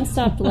 My mom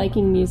stopped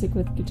liking music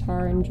with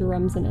guitar and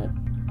drums in it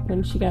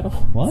when she got old.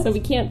 What? So we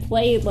can't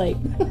play like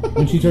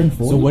When she turned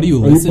 40. So what do you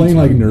Are you listen playing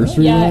to? like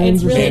nursery Yeah,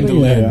 rhymes it's or really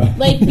something? weird.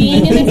 like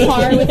being in the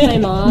car with my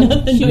mom.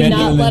 She would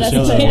not Mandolin let us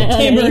cello. play on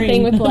Tambourine.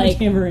 anything with like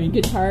Tambourine.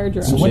 guitar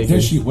drums. So what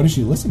does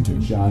she listen to?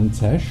 John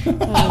Tesh.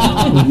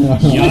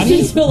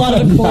 She's a lot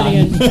of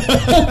accordion.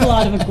 A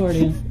lot of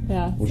accordion.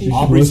 Yeah. Well, she should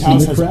Aubrey's listen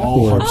house to has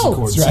all Kraftwerk.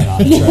 harpsichord that's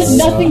right. sonatas.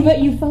 Nothing but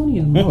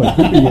euphonium.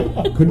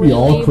 No, it could be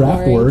all Really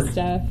craft boring work.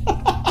 stuff.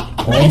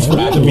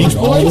 The Beach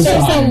Boys.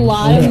 There's a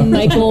lot of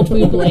Michael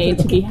Bublé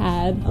to be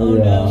had. Oh,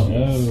 yeah.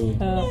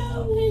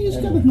 He's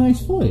got a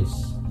nice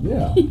voice.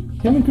 Yeah.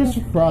 Him and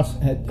Christopher Cross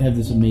have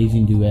this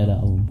amazing duet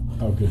album.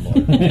 Oh, good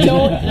lord.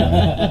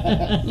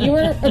 Don't. You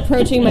were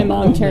approaching my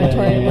mom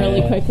territory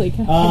really quickly.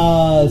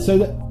 So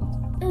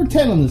there were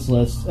 10 on this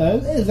list.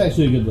 It's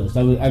actually a good list.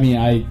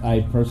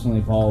 I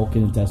personally, Paul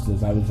can attest to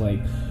this. I was like,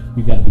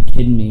 you've got to be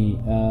kidding me.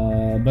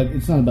 But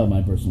it's not about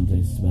my personal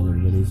taste. It's about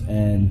everybody's.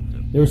 And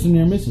there were some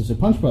near misses. So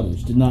Punch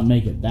Brothers did not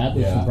make it. That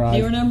was a surprise.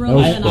 They were number That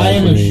was 11. I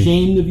am for me.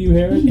 ashamed of you,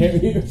 Harry.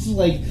 It's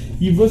like,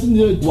 you've listened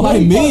to it 25 Why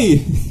me?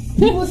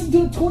 You've listened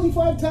to it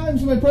 25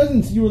 times in my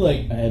presence. You were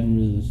like, I haven't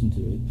really listened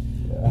to it.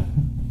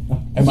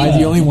 Am I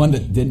the only one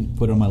that didn't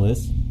put it on my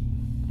list?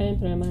 I didn't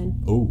put it on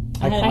mine. Oh.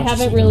 I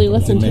haven't really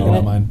listened Didn't to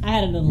make it on it. mine. I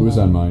had it on It was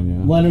on mine,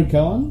 yeah. Leonard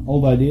Cohen,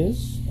 Old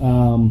Ideas.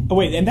 Oh,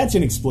 wait, and that's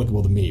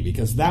inexplicable to me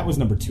because that was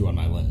number 2 on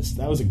my list.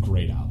 That was a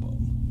great album.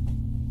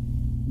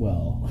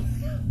 Well,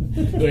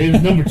 it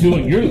was number 2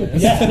 on your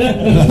list.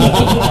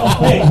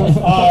 Hey,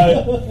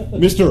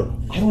 Mister,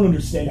 I don't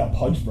understand how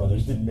Punch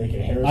Brothers didn't make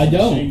it. Harris I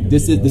don't. ashamed of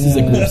This you. is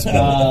a group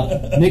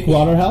spell. Nick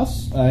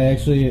Waterhouse. I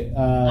actually.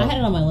 I had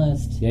it on my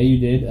list, Yeah, you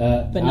did.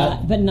 but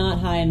not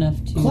high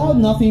enough to. Cloud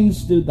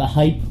Nothing's the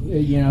hype.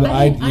 You know.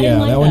 I didn't like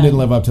that one that. didn't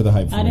live up to the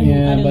hype for I me.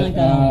 didn't- Yeah, but like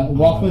that.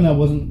 Walkman, I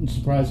wasn't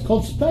surprised.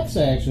 Cold Specs,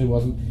 I actually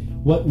wasn't.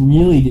 What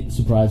really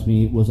surprised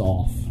me was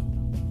Off.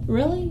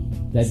 Really?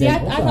 That See, did- I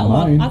That's thought on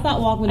mine. I thought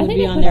Walkman I would think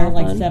be I on put there Off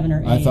like on. 7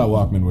 or 8. I thought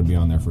Walkman would be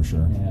on there for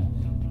sure. Yeah.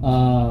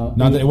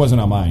 Not that it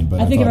wasn't on mine, but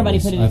I think thought everybody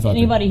was. put I it. thought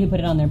Anybody who put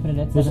it on there put it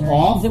at was 7 or 8.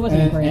 Off 'cause it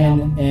wasn't and, a great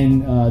album.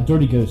 and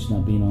Dirty Ghost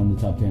not being on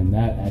the top 10.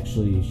 That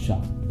actually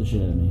shocked the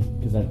shit out of me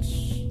because that's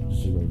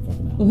just a great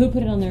fucking album. Well, who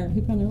put it on there?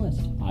 Who put it on their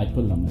list? I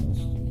put it on my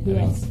list. Who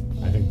else?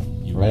 I think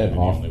you I had were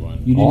the Off. only one.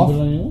 You didn't Off? put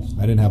it on your list?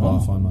 I didn't have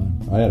Off on mine.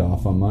 I had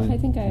Off on I mine.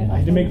 think I I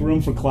had to make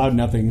room for Cloud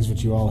Nothings,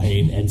 which you all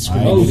hate, and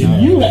Screaming Oh, so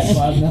Females. you had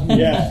Cloud Nothing.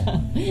 Yeah.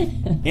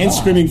 And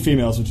Screaming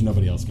Females, which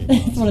nobody else gave.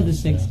 It's one of the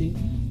 60.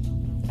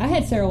 I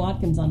had Sarah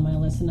Watkins on my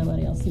list, and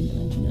nobody else seemed to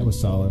mention it. That was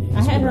solid.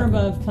 I had her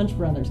above Punch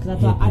Brothers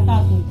because I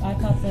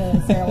thought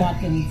the Sarah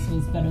Watkins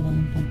was better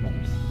than Punch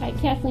Brothers. I had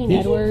Kathleen Did you?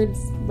 Edwards,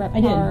 Rep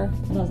I did. Par.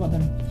 I thought it was a lot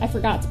better. I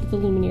forgot to put the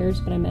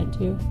Lumineers, but I meant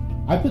to.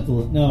 I put the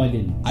no, I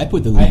didn't. I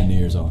put the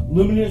Lumineers on.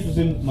 Lumineers was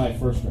in my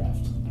first draft.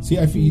 See,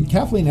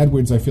 Kathleen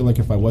Edwards, I feel like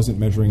if I wasn't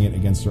measuring it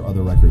against her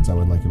other records, I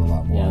would like it a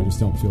lot more. Yeah. I just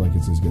don't feel like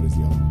it's as good as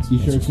the other ones. You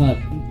sure it's not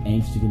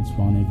Angst Against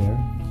Bon Iver?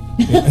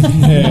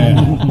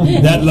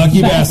 Yeah. That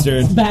lucky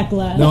bastard.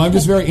 Backlash. No, I'm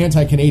just very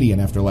anti-Canadian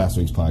after last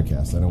week's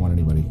podcast. I don't want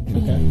anybody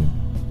Canadian.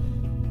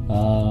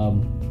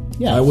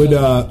 Yeah, I would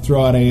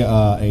throw out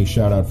a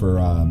shout out for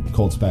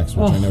Cold Specs,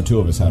 which I know 2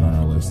 of us had on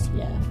our list.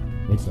 Yeah.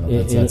 So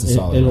that's a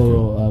solid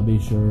It'll be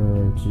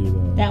sure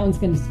to. That one's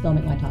going to still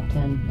make my top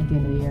 10 at the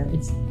end of the year.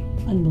 It's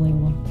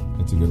unbelievable.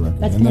 It's a good record.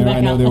 That's And coming there, I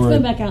back know out. they That's were.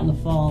 coming back out in the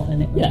fall,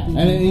 and it Yeah, would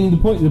be, and the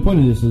point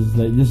of this is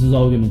that this is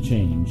all going to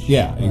change.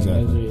 Yeah,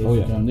 exactly.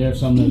 There are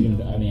some that are going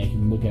to. I mean, I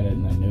can look at it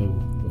and I know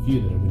the a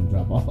few that are going to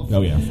drop off.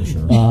 Oh yeah, for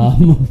sure.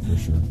 For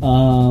sure.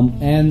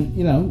 And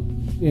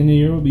in a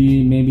year we'll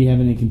be maybe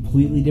having a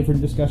completely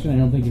different discussion. I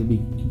don't think it'll be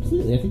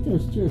completely. I think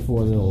there's 3 or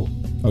 4 that'll.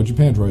 Oh,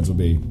 Japan Droids will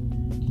be.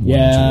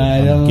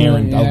 I'll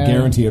I'll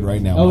guarantee it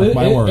right now.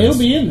 My words. It'll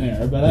be in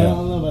there, but I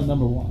don't know about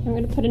number 1. I'm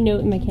going to put a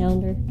note in my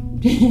calendar.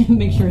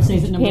 Make sure it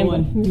stays at number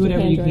Japan- 1. Do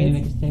whatever you can to Japan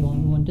make it stay on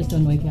number 1. Just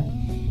don't wake up.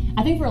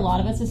 I think for a lot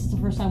of us, this is the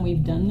first time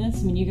we've done this.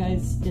 I mean, you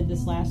guys did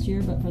this last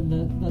year, but for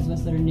those of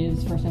us that are new,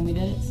 it's the first time we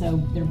did it.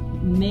 So there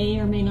may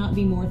or may not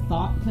be more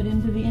thought put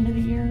into the end of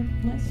the year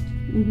list.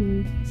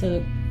 Mm-hmm.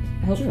 So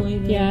hopefully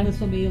this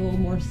will be a little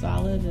more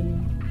solid.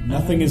 And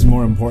Nothing is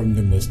more important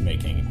than list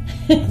making.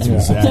 That's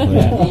exactly.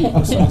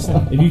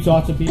 If you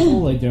talk to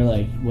people, they're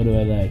like, "What do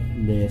I like?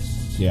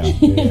 Lists." Yeah.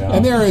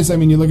 And there is. I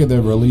mean, you look at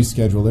the release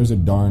schedule. There's a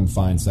darn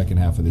fine second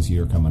half of this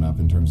year coming up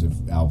in terms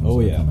of albums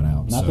that are coming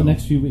out. Not the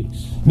next few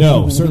weeks.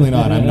 No, certainly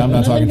not. I'm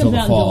not talking until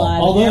the fall.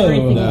 Although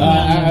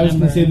I was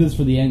going to say this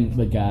for the end,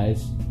 but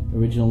guys,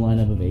 original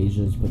lineup of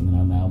Asia is putting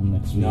out an album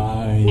next week.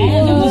 Nice.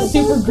 And it was a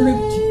super group.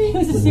 It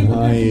was a super group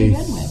to begin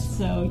with,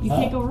 so you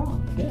can't go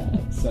wrong. Yeah.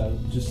 So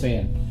just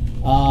saying.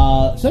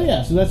 So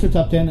that's our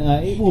top 10.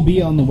 It will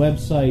be on the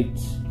website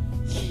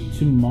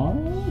tomorrow,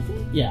 I think.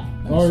 Yeah,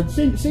 or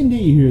same day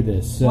you hear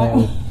this.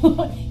 So.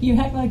 You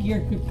act like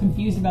you're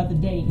confused about the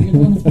date. You're the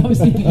one that's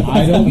posting it.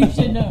 You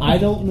should know. I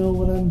don't know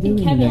what I'm doing.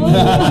 You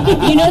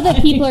know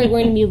that people are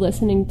going to be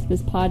listening to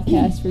this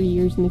podcast for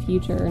years in the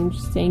future, and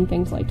just saying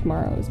things like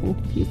tomorrow is going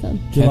to confuse them.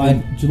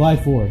 July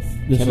 4th.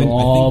 This Kevin, will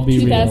all be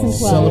real.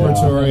 2012.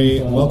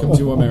 Celebratory. Welcome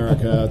to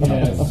America.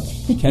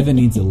 Yes. Kevin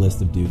needs a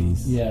list of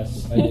duties.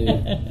 Yes, I do.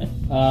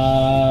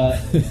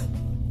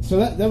 So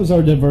that was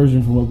our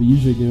diversion from what we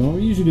usually do. What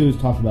we usually do is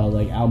talk about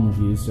album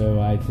reviews. So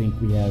I think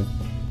we have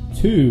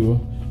 2.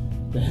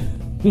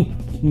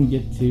 Can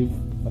get 2.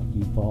 Fuck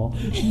you, Paul.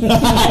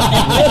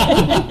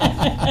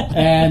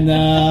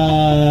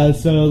 And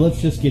so let's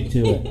just get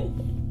to it.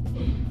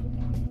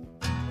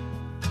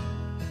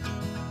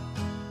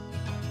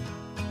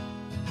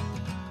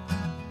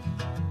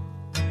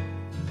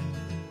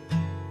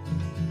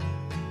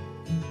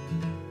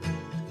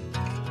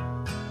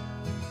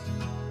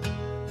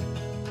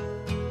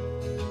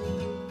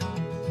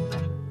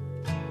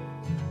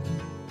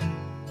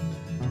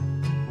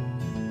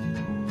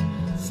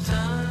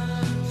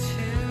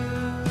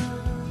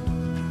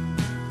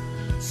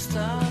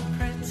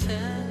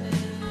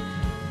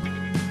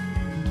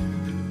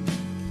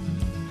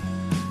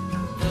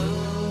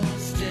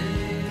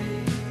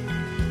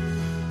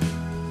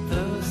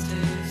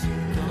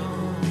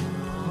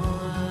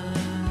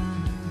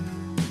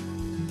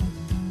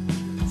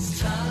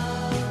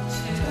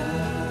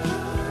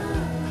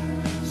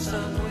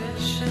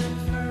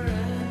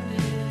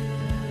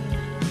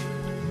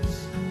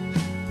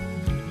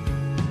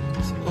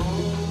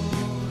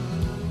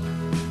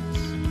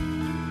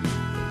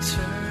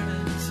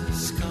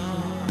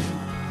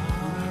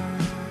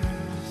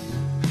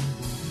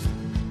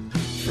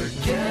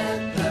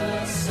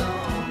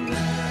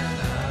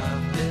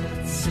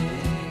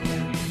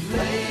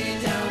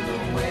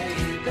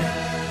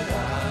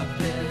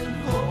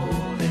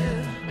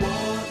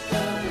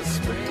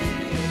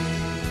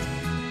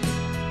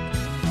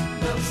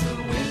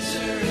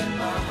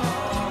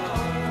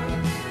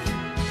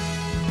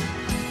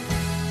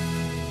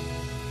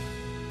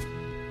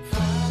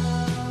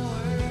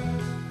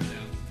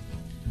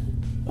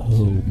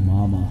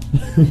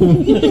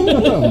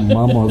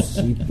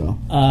 Mamacita.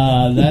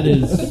 That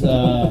is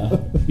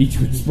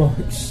Beachwood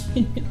Sparks.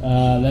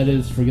 That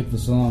is Forget the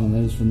Song, and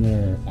that is from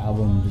their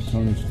album The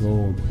Tarnished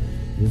Gold.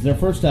 It is their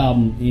first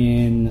album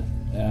in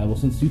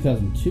since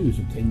 2002,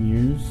 so 10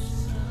 years.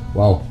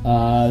 Wow.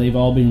 They've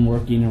all been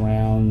working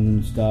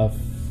around stuff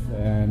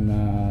and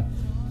had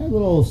a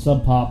little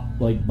sub pop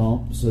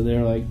bump, so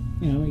they're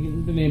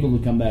been able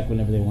to come back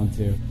whenever they want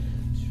to.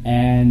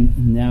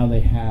 And now they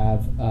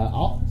have.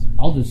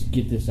 I'll just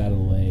get this out of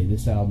the way.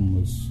 This album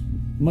was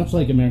much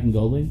like American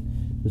Goldwing.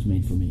 Was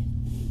made for me.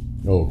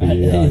 Oh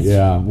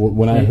yeah.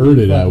 When I heard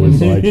it, I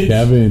was like,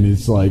 Kevin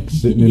is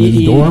sitting in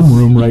his dorm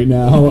room right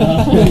now.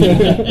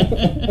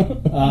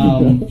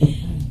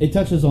 It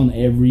touches on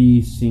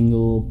every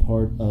single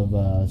part of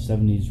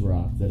 70s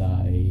rock that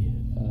I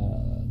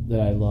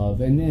love,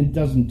 and it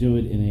doesn't do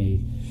it in a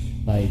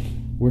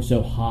we're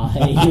so high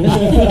that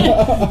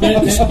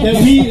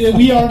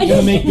we aren't going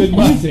to make good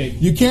music.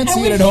 You can't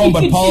see it at home,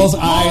 but Paul's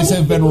eyes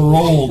have been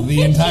rolled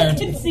the entire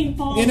time.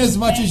 In as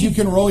much as you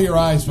can roll your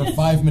eyes for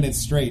 5 minutes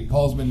straight,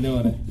 Paul's been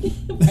doing it.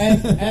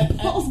 And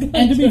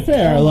to be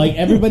fair,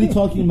 everybody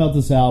talking about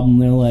this album,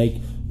 they're like,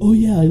 "Oh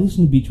yeah, I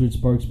listened to Beachwood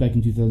Sparks back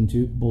in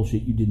 2002."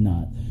 Bullshit, you did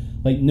not.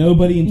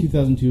 Nobody in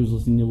 2002 was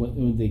listening to what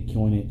they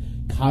coined it,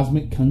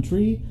 cosmic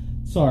country.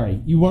 Sorry,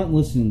 you weren't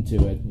listening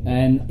to it.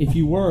 And if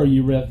you were,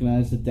 you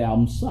recognized that the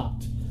album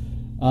sucked.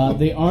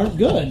 They aren't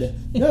good.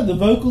 No, the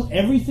vocal,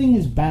 everything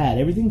is bad.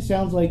 Everything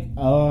sounds like,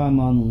 I'm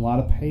on a lot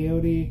of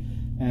peyote,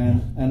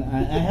 and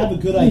I have a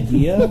good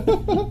idea.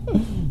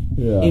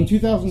 Yeah. In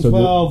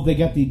 2012, they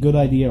got the good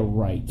idea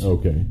right.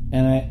 Okay.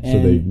 And So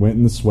they went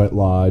in the sweat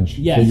lodge,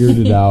 Yes. figured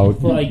it out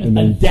For like and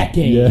a then,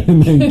 decade. Yeah,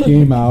 and then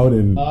came out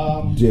and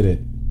did it.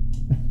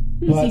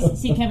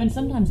 See, Kevin,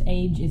 sometimes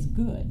age is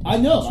good. I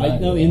know. right, I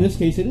know. yeah. In this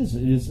case, it is.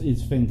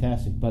 It's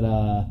fantastic. But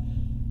I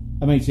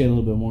might say a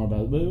little bit more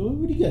about it. But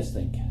what do you guys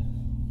think?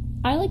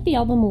 I like the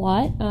album a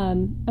lot.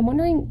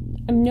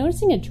 I'm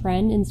noticing a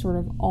trend in sort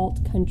of alt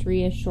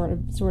country-ish sort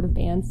of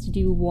bands to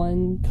do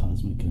one.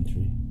 Cosmic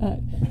country.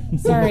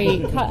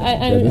 Sorry,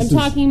 I'm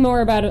talking more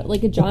about it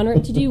like a genre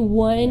to do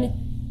one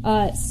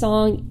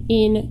song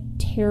in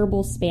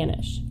terrible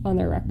Spanish on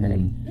their record.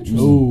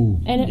 Ooh.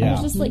 And it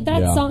was just like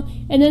that Yeah.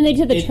 song. And then they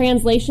did the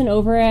translation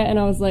over it, and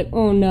I was like,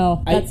 oh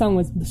no, that song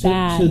was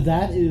bad. So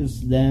that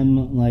is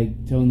them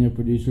like telling their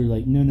producer,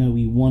 like, no,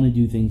 we want to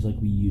do things like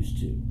we used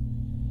to.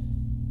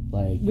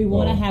 Like We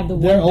want to have the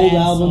their one old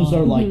bad albums song.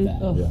 are like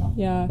that. Ugh. Yeah.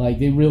 Yeah. Like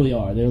they really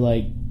are. They're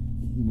like,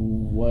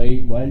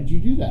 why did you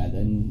do that?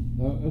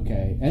 And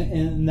okay,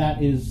 and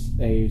that is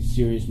a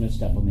serious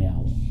misstep on the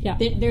album. Yeah.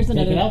 There's Take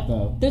another. it out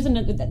though. There's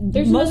another.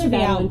 There's most another of the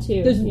bad album one,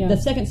 too. there's- Yeah. The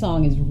second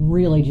song is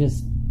really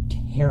just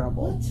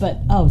terrible. But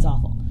it's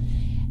awful.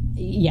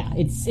 Yeah,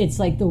 it's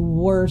like the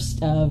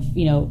worst of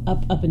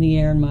up in the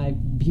air in my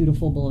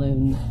beautiful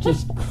balloon,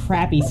 just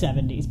crappy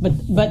 70s.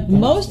 But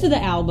most of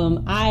the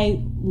album I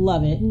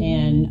love it,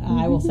 and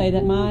I will say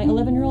that my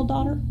 11-year-old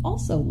daughter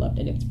also loved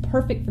it. It's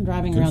perfect for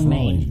driving Good around for all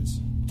Maine. ages.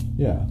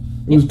 Yeah.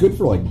 It was good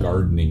for like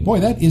gardening.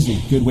 Boy, that is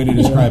a good way to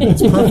describe it.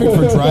 It's perfect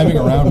for driving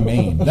around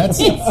Maine. That's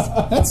you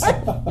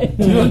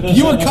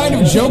were kind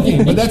of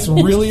joking, but that's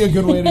really a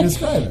good way to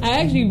describe it. I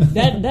actually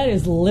that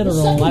is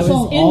literal. Second I was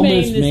song in almost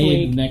Maine this made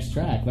week. the next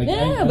track. Like,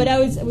 Yeah, but I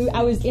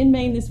was in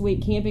Maine this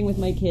week camping with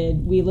my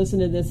kid. We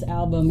listened to this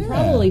album Yeah.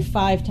 probably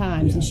 5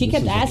 times, Yeah, and she this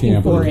kept is a asking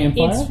camper. for it.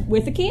 Campfire? It's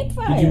with a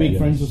campfire. Did you make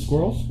friends with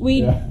squirrels?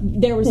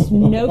 There was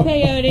no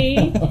coyote,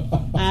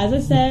 as I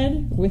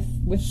said, with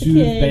the Soothe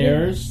kid.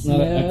 bears?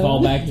 Not a No.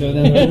 callback to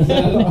another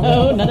episode?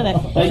 No, none of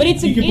that. Like, But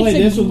it's you can play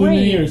it's this a with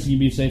great. Lumineers, so you'd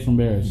be safe from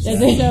bears.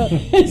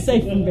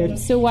 Safe from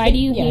bears. So why do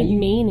you Yeah, hate you-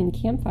 Maine and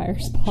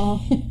campfires,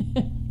 Paul?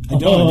 I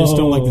don't. I just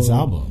don't like this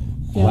album.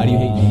 Why do you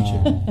hate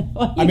nature?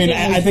 I mean,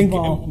 I think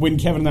Ball. when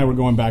Kevin and I were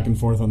going back and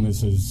forth on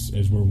this,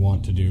 as we're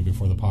wont to do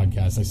before the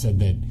podcast, I said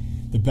that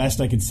the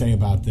best I could say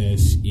about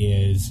this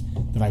is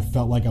that I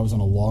felt like I was on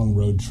a long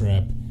road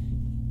trip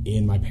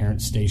in my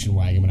parents' station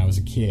wagon when I was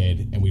a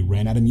kid, and we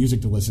ran out of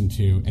music to listen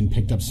to and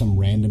picked up some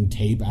random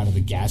tape out of the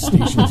gas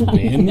station's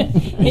bin and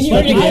you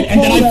were stuck it in, in- and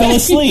then I fell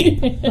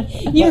asleep.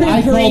 You were I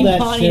a call green that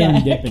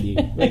Pontiac.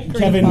 serendipity.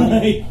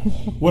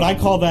 Kevin, what I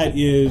call that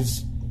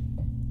is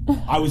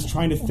I was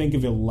trying to think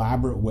of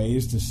elaborate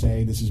ways to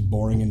say this is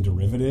boring and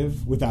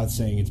derivative without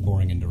saying it's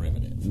boring and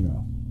derivative.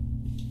 No.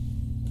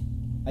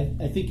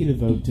 I think it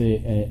evoked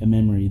a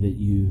memory that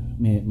you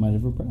might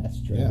have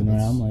repressed driving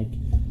that's- around like.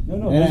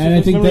 No, And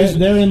I think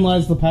therein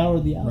lies the power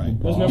of the album. Right.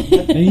 Paul.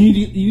 And you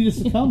need to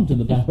succumb to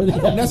the power of the I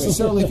album. don't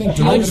necessarily think What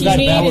derivative you is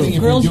need bad is thing if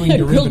grilled- you're doing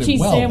grilled derivative cheese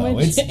well, sandwich though.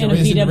 It's, and a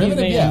is it VW derivative?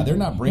 van. Yeah, they're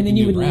not breaking And then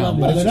you would ground, love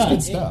but it. it's They're just not.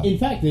 good stuff. In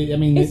fact, they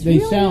It's they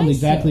really sound nice,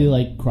 exactly though.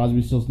 like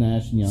Crosby, Stills,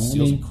 Nash and Young.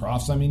 Seals I and mean,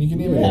 Crofts. I mean, you can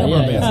name Yeah, a number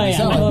of yeah. bands. Oh, They yeah.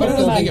 sound I like, love but I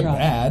don't Crofts. think it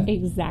bad.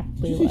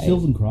 Exactly did you say like.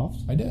 Seals and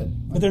Crofts? I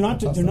did. But they're not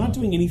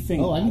doing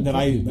anything Oh, I didn't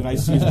that I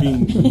see as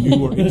being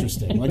new or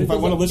interesting. Like if I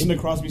want to listen to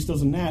Crosby,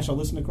 Stills and Nash, I'll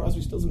listen to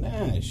Crosby, Stills and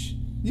Nash.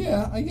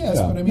 Yeah, I guess.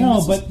 Yeah. But I mean, No,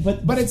 this is-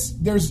 but it's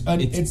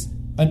it's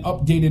an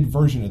updated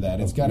version of that.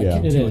 It's got a Yeah.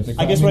 kick It to is. it.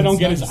 I guess what I don't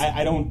get is it's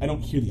I don't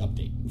hear the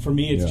update. For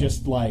me, it's Yeah.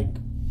 just like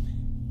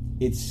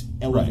it's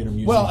not- elevator right.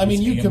 music. Well, I mean,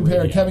 It's you AM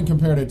compared radio. Kevin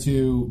compared it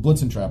to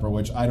Blitzen Trapper,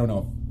 which I don't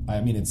know. I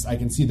mean, it's I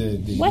can see the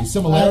What?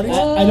 similarities.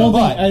 I don't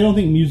but- think. I don't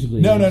think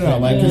musically. No, it's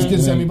like right.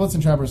 because Yeah. I mean,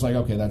 Blitzen Trapper is like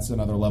okay, that's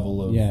another level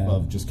of, Yeah.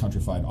 of just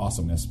countrified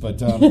awesomeness.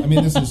 But I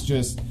mean, this is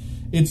just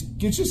it's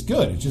just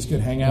good. It's just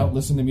good. Hang out,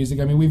 listen to music.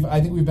 I mean, I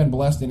think we've been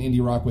blessed in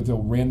indie rock with a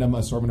random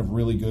assortment of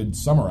really good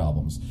summer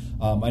albums.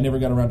 I never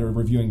got around to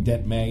reviewing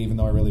Dent May, even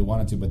though I really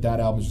wanted to. But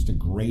that album is just a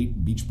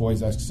great Beach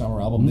Boys-esque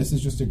summer album. This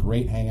is just a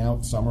great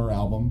hangout summer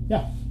album.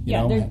 Yeah. You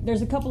Yeah, know?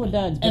 there's a couple of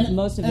duds, but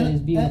most of it is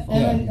beautiful.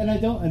 And I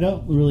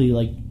don't really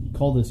like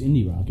call this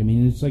indie rock. I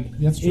mean, it's like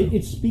That's true.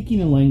 it's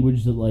speaking a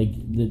language that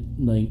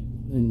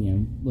and, you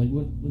know, like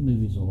what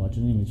movies are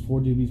watching? Anyways, 4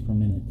 doobies per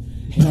minute.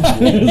 You know?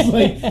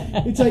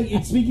 it's like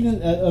it's speaking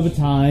of a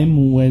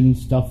time when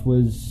stuff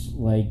was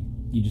like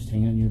you just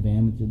hang out in your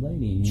van with your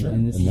lady, and, Sure.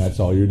 and, And that's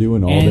all you're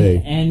doing all and,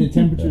 day. and the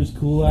temperature's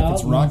cool out. If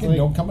it's and rocking, like-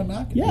 don't come and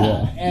knock it.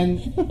 Yeah,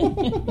 and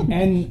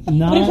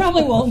not. But it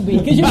probably won't be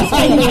because you're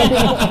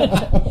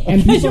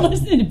and because you're people,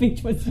 listening to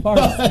Beach Boys Bars.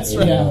 That's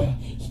right. yeah.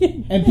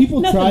 And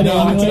people try to No, it's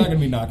not emulate. going to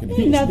be knocking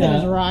it. Nothing Yeah.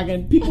 is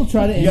rocking. People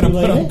try to You got to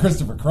emulate put on it.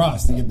 Christopher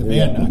Cross to get the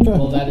band knocking.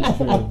 Well, that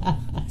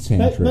is true.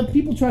 But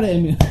people try to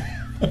emulate.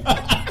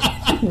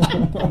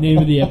 Name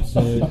of the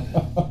episode.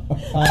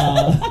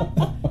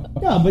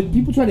 Yeah, but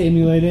people try to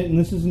emulate it, and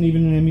this isn't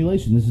even an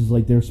emulation. This is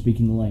like they're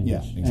speaking the language.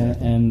 Yeah,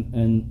 exactly.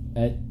 And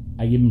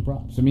I give him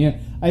props. I mean,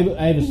 I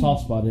have a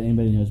soft spot, and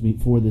anybody knows me,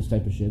 for this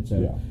type of shit.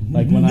 So,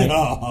 like when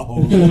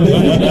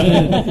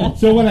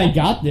so when I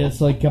got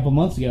this like a couple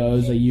months ago, I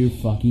was like, "You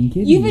fucking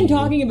kidding me?" You've been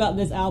talking about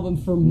this album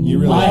for You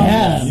really months. I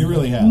have. You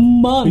really have.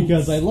 Months.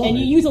 Because I love and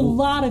it. you use a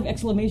lot of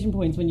exclamation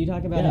points when you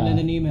talk about it in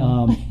an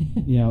email.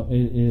 You know,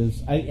 it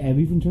is. I've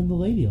even turned the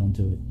lady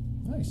onto it.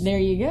 Nice. There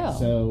you go.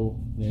 So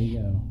there you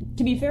go.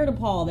 To be fair to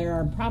Paul, there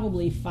are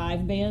probably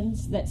 5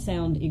 bands that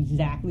sound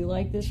exactly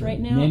like this right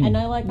now, Many. and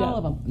I like all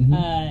of them.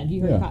 Have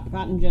you heard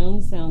Cotton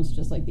Jones? Sounds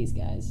just like these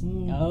guys.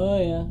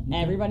 Oh yeah,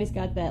 everybody's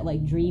got that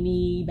like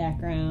dreamy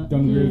background.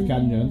 Don't agree with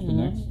Cotton Jones for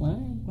next.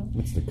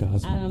 What's the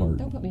cosmic part?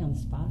 Don't put me on the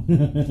spot.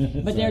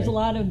 But there's a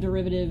lot of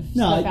derivative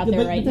No, stuff out there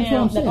but right that's what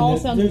now I'm that saying. all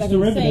There's sounds exactly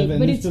the derivative, same. and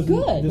But this it's doesn't-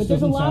 good. this But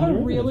there's a doesn't lot sound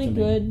of derivative really to me.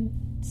 good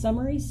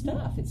summary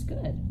stuff. It's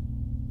good.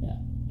 Yeah.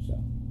 So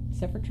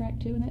Except for track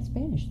 2 and that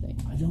Spanish thing.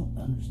 I don't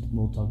understand.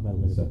 We'll talk about it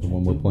later. Is that the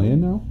one we're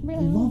playing now? I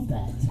love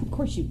that. Of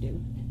course you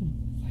do.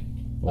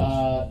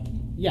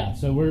 Yeah.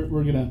 So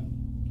we're gonna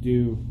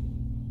do.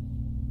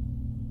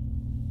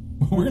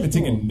 We're going to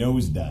take a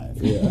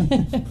nosedive. Yeah.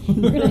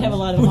 We're going to have a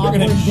lot of We're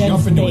awkward gonna dead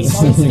jump into a space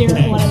while we septic stare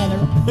at tank. one another.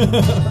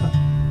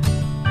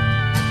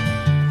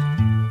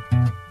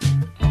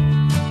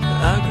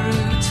 I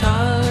grew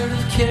tired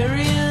of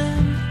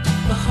carrying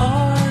the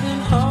heart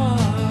and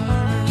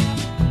heart,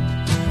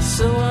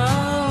 so I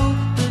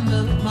opened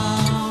up my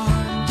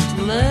arms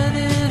to let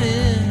it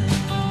in.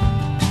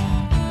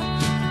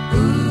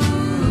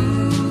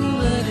 Ooh,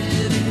 let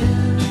it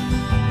in.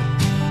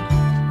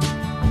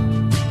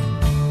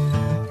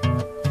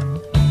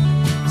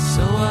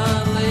 So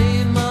I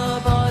laid my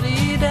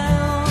body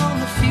down on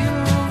the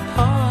funeral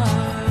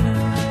pyre,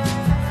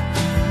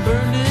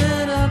 burned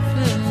it up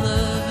in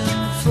love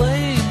and the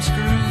flames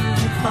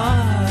grew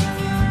high.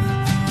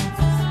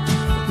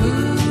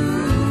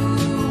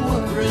 Ooh,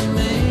 what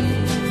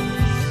remains?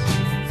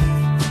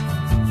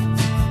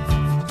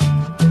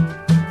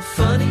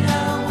 Funny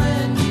how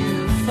when you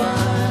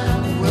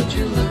find what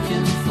you're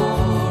looking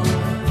for,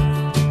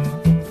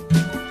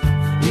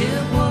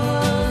 it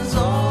was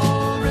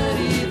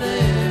already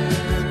there.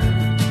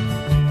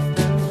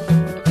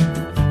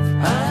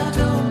 I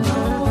don't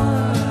know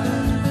why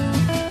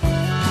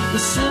the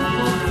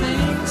simple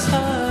things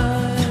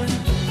hide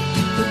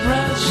the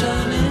bright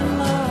shining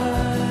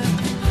light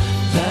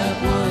that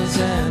was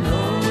and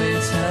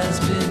always has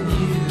been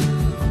you.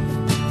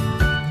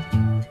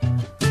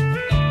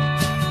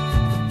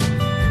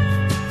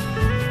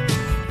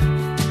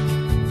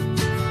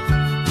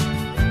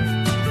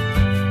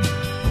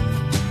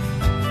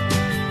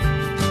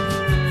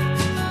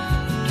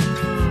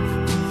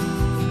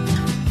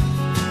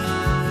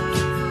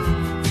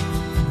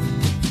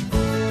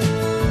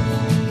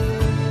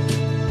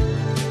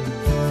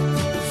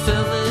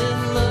 Fell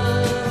in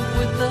love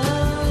with the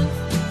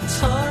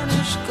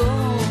tarnished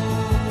gold.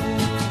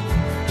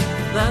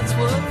 That's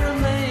what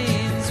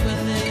remains when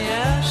the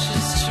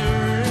ashes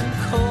turn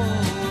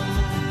cold.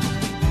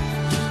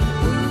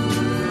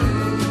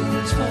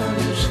 Ooh,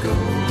 tarnished gold.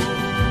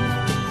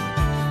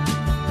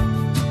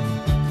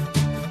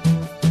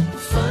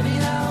 Funny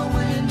how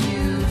when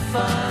you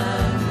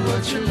find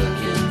what you're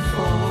looking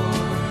for,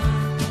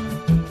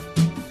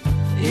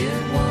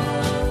 it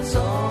was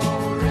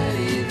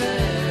already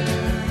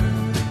there.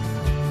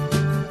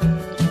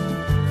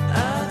 I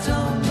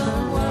don't know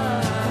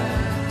why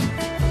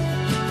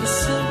the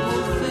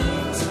simple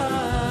things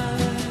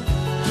hide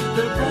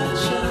the bright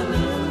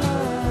shining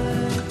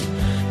light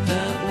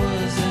that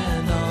was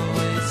and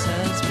always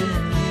has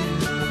been you.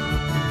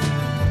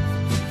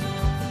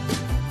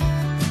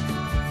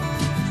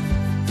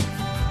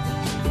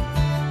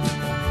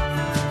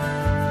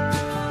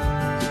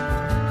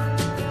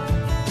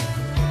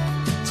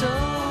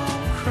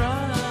 Don't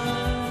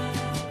cry,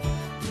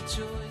 the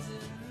joys in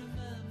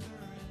remembering.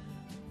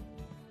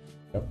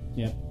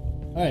 Yep.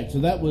 All right. So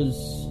that was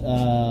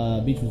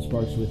Beachwood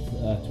Sparks with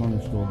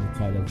 "Tarnished Gold," the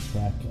title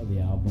track of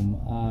the album.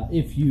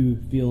 If you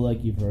feel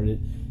like you've heard it,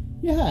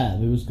 you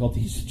have. It was called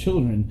 "These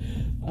Children,"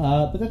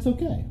 but that's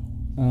okay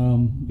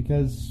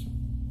because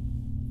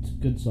it's a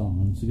good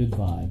song. It's a good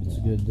vibe. It's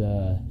a good.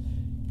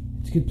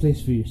 It's a good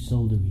place for your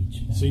soul to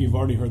reach. So you've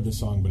already heard the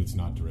song, but it's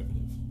not derivative.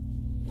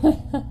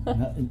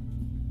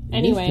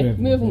 Anyway,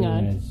 moving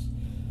on.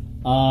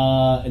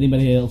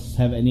 Anybody else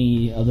have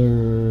any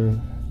other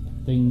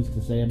things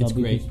to say about It's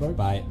Beachwood great. Sparks?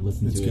 Buy it.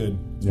 Listen It's to good. it.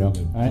 Yeah. All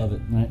right. Love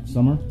it. All right.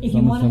 Summer. If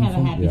you want to have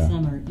a happy Yeah.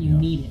 summer, you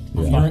need it.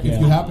 If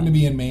you happen to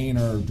be in Maine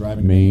or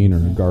driving Maine or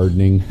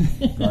gardening.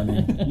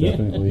 gardening,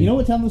 Definitely. You know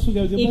what town this would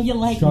go good If with? you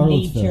like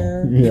Charlottesville.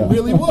 nature. Yeah. it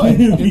really would.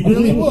 It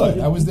really would.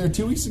 I was there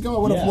 2 weeks ago. I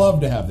would have Yeah.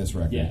 loved to have this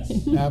record. Yes.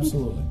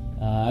 Absolutely.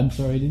 I'm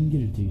sorry I didn't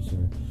get it to you, sir.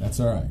 That's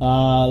all right.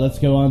 Let's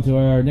go on to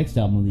our next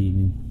album of the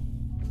evening.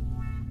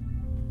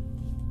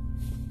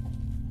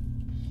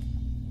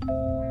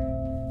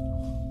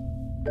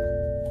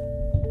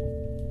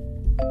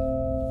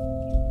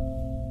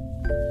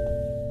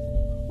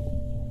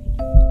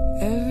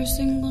 Every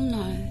single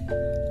night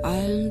I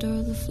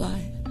endure the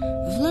flight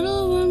of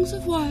little wings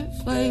balls of white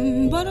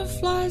flame,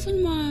 butterflies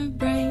in my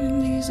brain.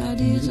 These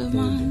ideas of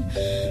mine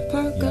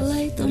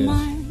percolate the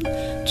mind,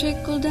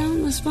 trickle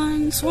down the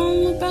spine,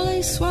 swell the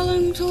belly,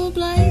 swelling to a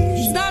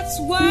blaze. That's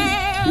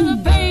where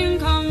the pain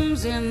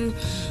comes in,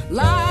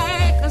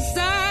 like a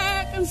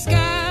second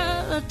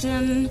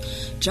skeleton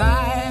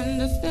trying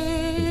to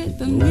fit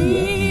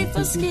beneath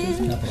the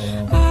skin.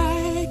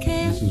 I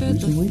can't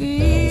fit the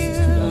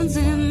feelings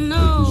in.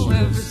 No,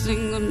 every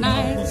single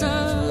night's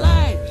a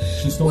light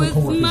with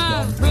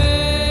my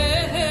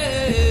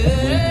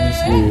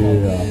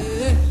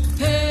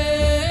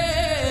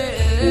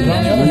But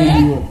on the other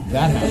hand,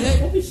 that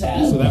happened. So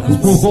that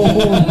was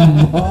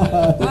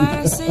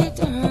I say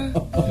to her,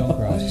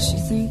 what does she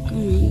think of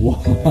me?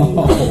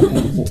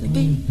 To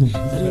be,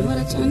 but what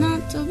I turn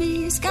out to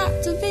be, it's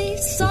got to be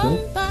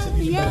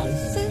somebody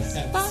else's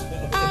fault.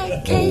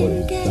 I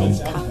can't get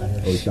caught.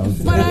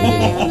 But I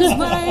am is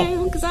what I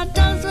am, cause I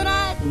does what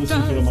I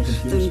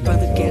does. Then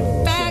brother,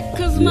 get back,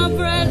 cause my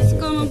bread is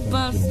gonna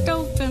bust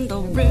open. The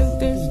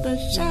rib is the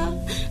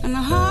shell, and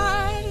the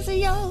heart is a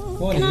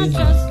yolk. And I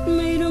just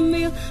made a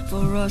meal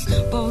for us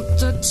both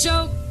to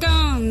choke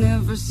on.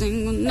 Every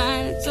single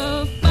night it's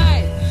a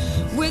fight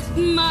with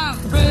my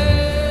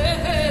bread.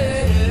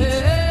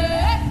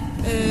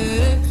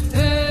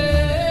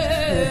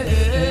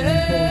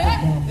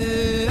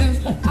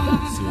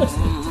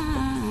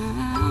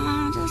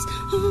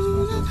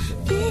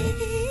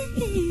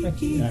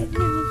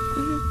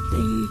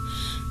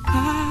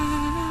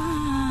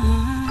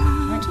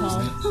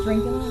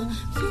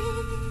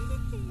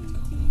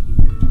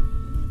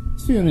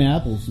 It's Fiona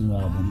Apple's new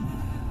album.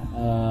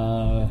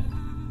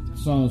 The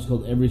song is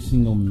called Every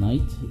Single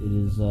Night. It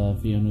is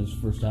Fiona's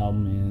first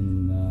album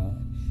in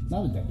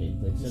not a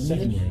decade, like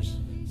 7 years.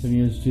 7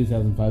 years,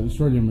 2005.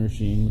 Extraordinary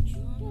Machine, which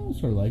I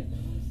sort of like.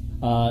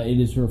 It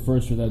is her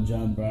first without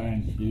John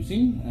Bryan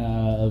producing,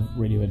 of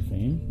Radiohead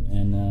fame,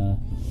 and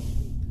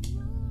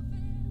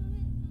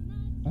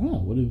I don't know.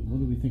 What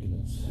do we think of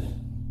this?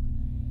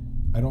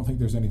 I don't think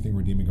there's anything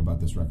redeeming about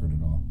this record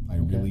at all. I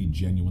really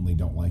genuinely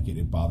don't like it.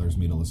 It bothers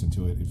me to listen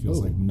to it. It feels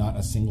like not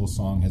a single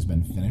song has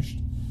been finished,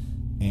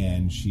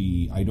 and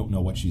I don't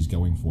know what she's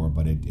going for,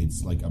 but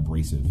it's like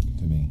abrasive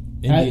to me.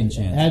 Indian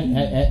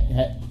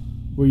chant.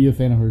 Were you a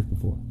fan of hers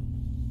before?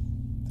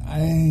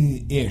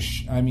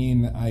 Ish. I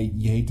mean,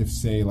 you hate to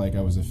say like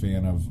I was a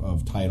fan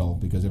of Tidal,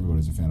 because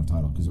everybody's a fan of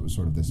Tidal, because it was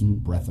sort of this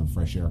breath of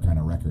fresh air kind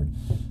of record.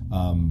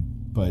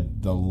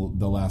 But the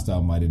last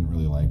album I didn't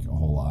really like a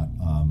whole lot.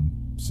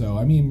 So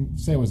I mean,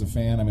 say I was a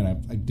fan. I mean,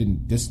 I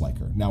didn't dislike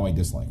her. Now I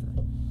dislike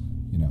her.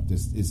 You know,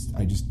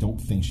 I just don't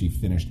think she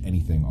finished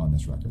anything on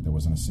this record. There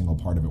wasn't a single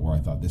part of it where I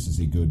thought this is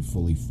a good,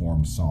 fully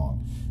formed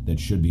song that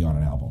should be on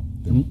an album.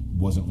 There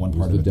wasn't one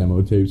part of it. The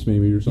demo tapes,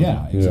 maybe, or something.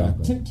 Yeah,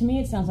 exactly. To me,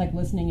 it sounds like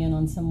listening in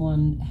on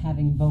someone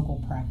having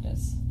vocal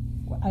practice.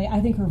 I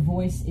think her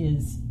voice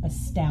is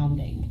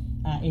astounding.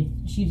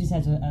 She just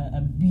has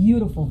a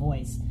beautiful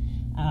voice,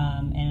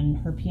 and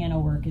her piano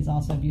work is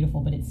also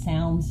beautiful. But it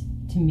sounds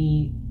to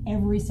me,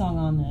 every song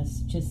on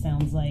this just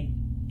sounds like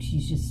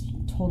she's just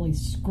totally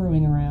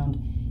screwing around.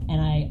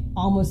 And I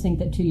almost think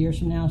that 2 years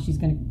from now she's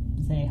going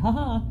to say,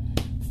 "Haha,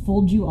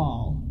 fooled you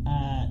all.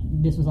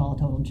 This was all a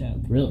total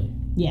joke." Really?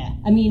 Yeah.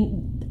 I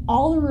mean,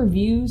 all the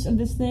reviews of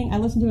this thing, I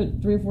listened to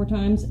it 3 or 4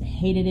 times,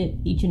 hated it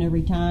each and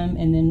every time,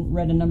 and then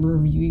read a number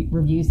of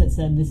reviews that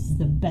said this is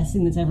the best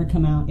thing that's ever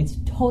come out. It's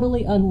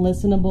totally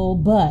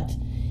unlistenable, but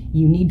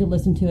you need to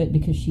listen to it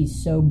because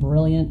she's so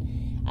brilliant.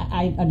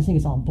 I just think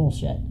it's all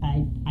bullshit.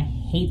 I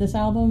hate this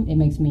album. It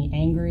makes me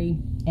angry,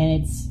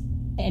 and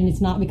it's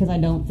not because I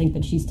don't think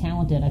that she's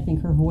talented. I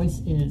think her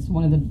voice is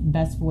one of the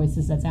best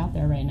voices that's out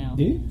there right now.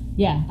 Do you?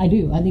 Yeah, I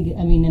do.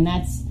 And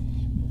that's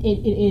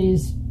it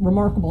is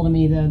remarkable to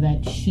me though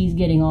that she's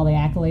getting all the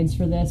accolades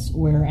for this,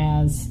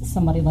 whereas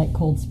somebody like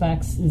Cold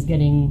Specs is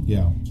getting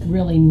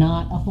really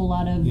not a whole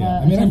lot of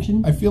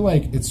attention. I feel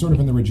like it's sort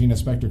of in the Regina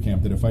Spektor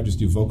camp that if I just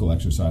do vocal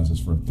exercises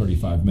for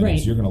 35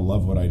 minutes, you're going to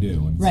love what I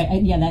do. And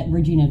that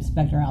Regina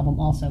Spektor album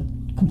also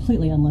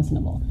completely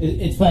unlistenable.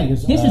 It's funny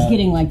because this is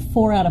getting like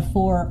 4 out of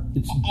 4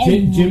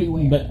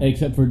 everywhere. But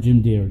except for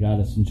Jim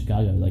DeRogatis in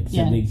Chicago,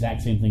 said the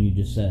exact same thing you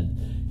just said.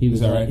 He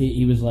was right?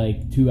 He was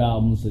like 2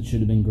 albums that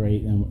should have been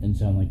great and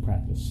sound like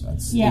practice.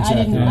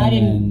 Exactly.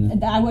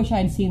 I wish I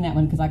had seen that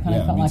one because I kind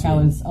of felt like I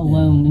was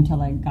alone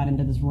until I got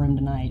into this room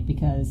tonight,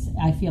 because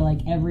I feel like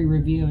every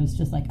review is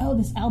just like, oh,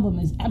 this album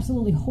is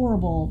absolutely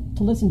horrible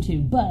to listen to,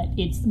 but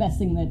it's the best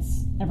thing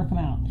that's ever come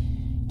out.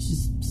 It's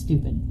just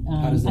stupid.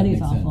 How does that I think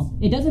make it's awful.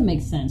 sense? It doesn't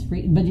make sense.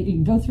 But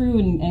you go through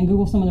and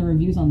Google some of the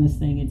reviews on this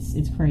thing.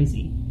 It's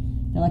crazy.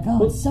 They're like,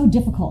 oh, it's so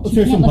difficult. Let's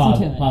You hear can't some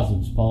listen to it.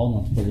 positives, Paul.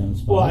 Not to put you on the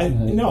spot.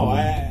 Well,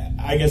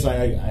 I guess I,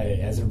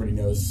 as everybody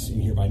knows in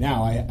here by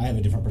now, I have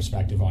a different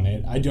perspective on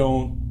it. I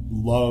don't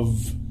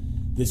love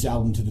this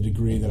album to the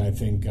degree that I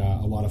think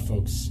a lot of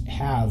folks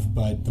have,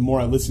 but the more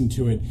I listen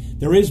to it,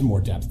 there is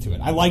more depth to it.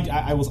 I liked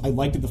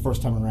it the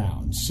first time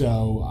around,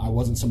 so I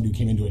wasn't somebody who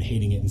came into it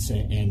hating it and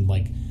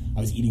I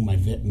was eating my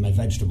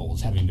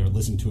vegetables, having to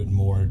listen to it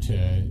more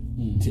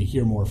to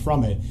hear more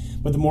from it.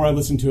 But the more I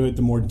listen to it,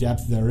 the more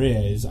depth there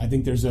is. I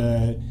think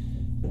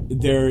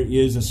there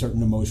is a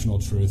certain emotional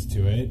truth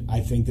to it. I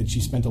think that she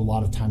spent a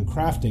lot of time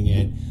crafting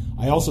it.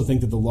 I also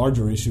think that the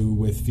larger issue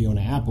with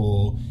Fiona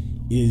Apple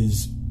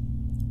is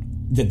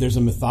that there's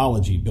a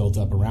mythology built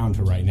up around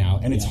her right now,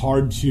 and it's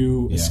hard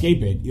to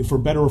escape it, for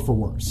better or for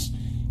worse.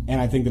 And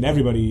I think that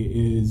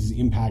everybody is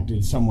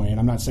impacted some way, and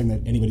I'm not saying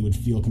that anybody would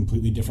feel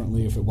completely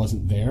differently if it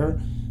wasn't there,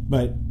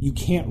 but you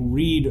can't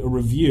read a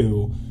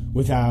review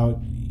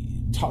without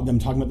them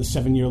talking about the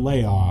 7-year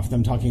layoff,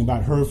 them talking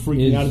about her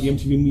freaking out at the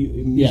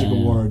MTV Music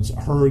Awards,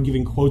 her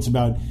giving quotes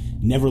about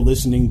never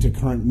listening to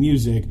current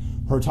music,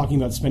 her talking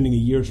about spending a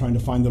year trying to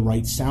find the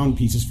right sound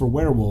pieces for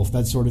Werewolf,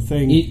 that sort of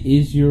thing.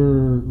 Is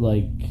your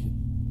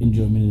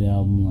enjoyment of the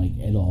album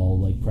at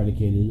all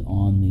predicated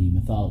on the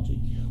mythology?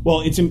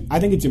 Well, I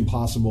think it's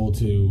impossible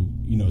to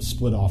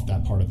split off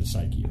that part of the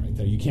psyche right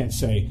there. You can't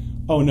say,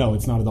 oh no,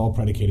 it's not at all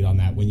predicated on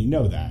that when you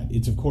know that.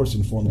 It's of course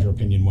informed your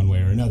opinion one way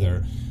or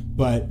another.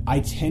 But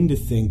I tend to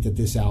think that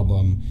this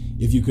album,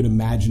 if you could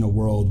imagine a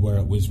world where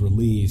it was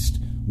released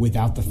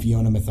without the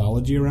Fiona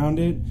mythology around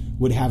it,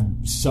 would have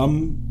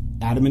some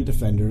adamant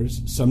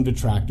defenders, some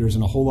detractors,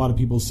 and a whole lot of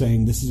people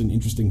saying this is an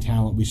interesting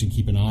talent we should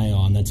keep an eye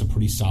on. That's a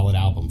pretty solid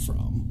album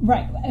from.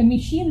 Right. I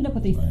mean, she ended up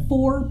with a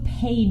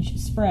 4-page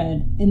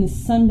spread in the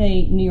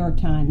Sunday New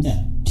York Times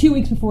 2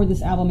 weeks before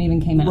this album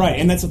even came out. Right,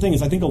 and that's the thing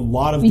is I think a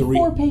lot of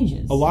 4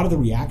 pages. A lot of the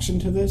reaction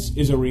to this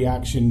is a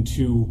reaction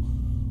to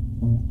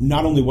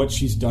not only what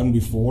she's done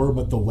before,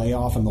 but the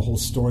layoff and the whole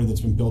story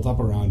that's been built up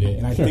around it.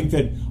 And I think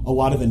that a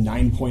lot of the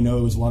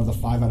 9.0s, a lot of the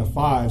 5 out of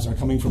 5s are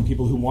coming from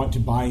people who want to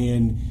buy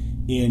in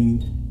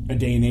a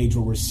day and age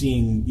where we're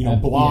seeing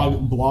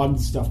blog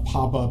stuff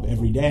pop up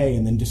every day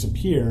and then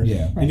disappear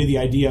into the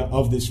idea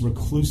of this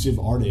reclusive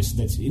artist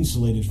that's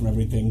insulated from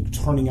everything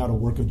turning out a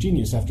work of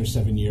genius after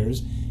 7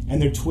 years,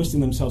 and they're twisting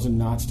themselves in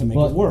knots to make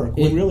it work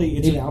when really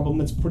it's an album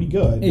that's pretty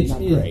good, not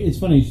great. It's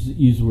funny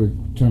you use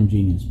the term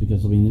genius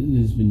because it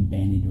has been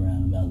bandied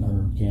around about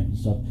her camp and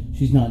stuff.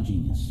 She's not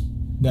genius.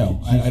 No,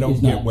 I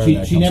don't get where that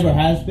comes from. She never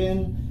has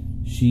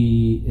been.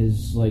 She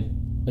is a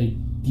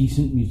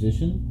decent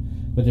musician,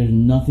 but there's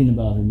nothing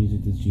about her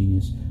music that's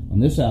genius. On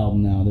this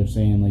album now, they're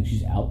saying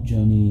she's out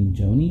Joni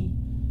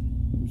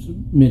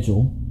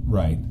Mitchell,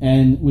 right?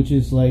 And which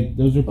is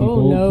those are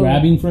people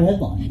grabbing for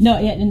headlines. No,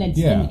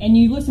 and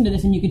you listen to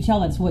this and you can tell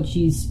that's what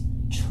she's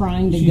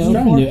trying to go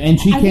for, and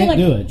she can't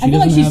do it. I feel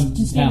like she's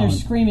just standing there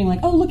screaming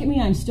 "Oh, look at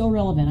me! I'm still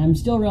relevant. I'm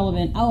still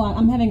relevant. Oh,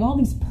 I'm having all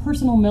these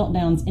personal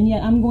meltdowns, and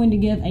yet I'm going to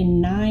give a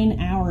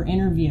 9-hour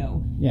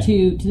interview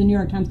to the New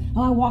York Times.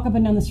 Oh, I walk up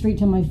and down the street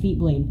till my feet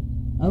bleed.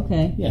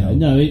 Okay. Yeah,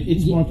 no,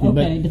 it's marketing.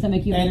 Okay, does that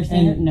make you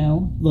understand it?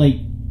 No.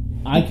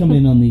 I come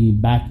in on the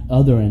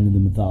other end of the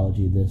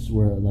mythology of this,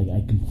 where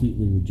I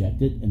completely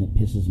reject it, and it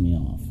pisses me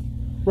off.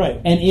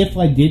 Right. And if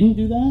I didn't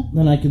do that,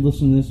 then I could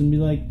listen to this and be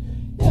like,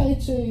 yeah,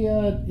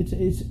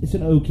 it's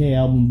an okay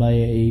album by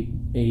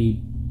a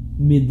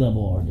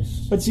mid-level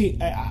artist. But see,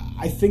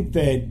 I think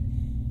that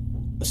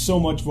so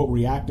much of what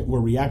we're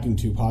reacting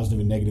to, positive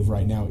and negative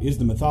right now, is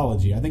the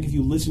mythology. I think if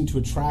you listen to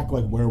a track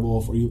like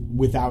Werewolf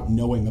without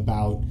knowing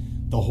about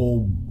the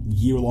whole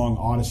year-long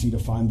odyssey to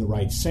find the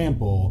right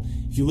sample,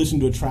 if you listen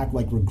to a track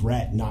like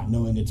Regret not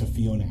knowing it's a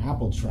Fiona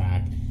Apple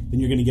track, then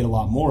you're going to get a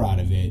lot more out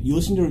of it. You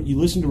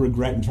listen to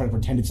Regret and try to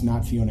pretend it's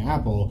not Fiona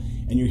Apple,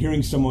 and you're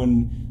hearing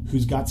someone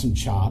who's got some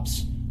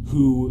chops,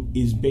 who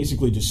is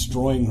basically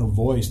destroying her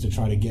voice to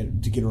try to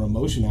get her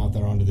emotion out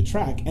there onto the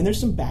track. And there's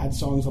some bad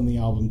songs on the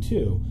album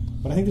too,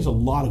 but I think there's a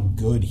lot of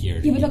good here.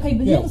 Yeah, but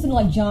you listen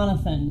to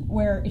Jonathan,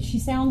 where she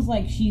sounds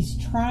like she's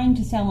trying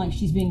to sound like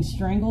she's being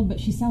strangled, but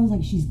she sounds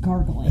like she's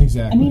gargling.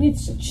 Exactly. I mean,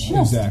 it's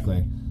just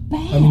bad.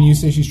 I mean, you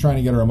say she's trying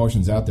to get her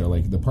emotions out there.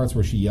 The parts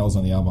where she yells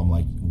on the album,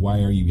 why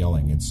are you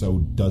yelling? It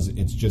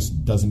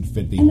just doesn't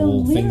fit the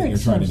whole thing that you're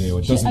trying to do.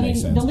 It doesn't make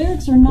sense. The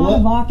lyrics are not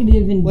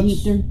evocative and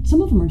deep.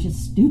 Some of them are just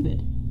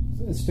stupid.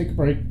 Let's take a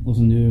break.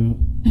 Listen to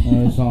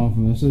a song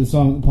from this. So the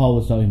song Paul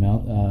was talking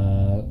about,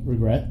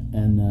 Regret,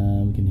 and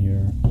we can hear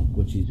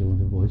what she's doing with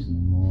her voice, and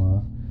then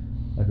we'll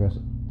address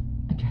it.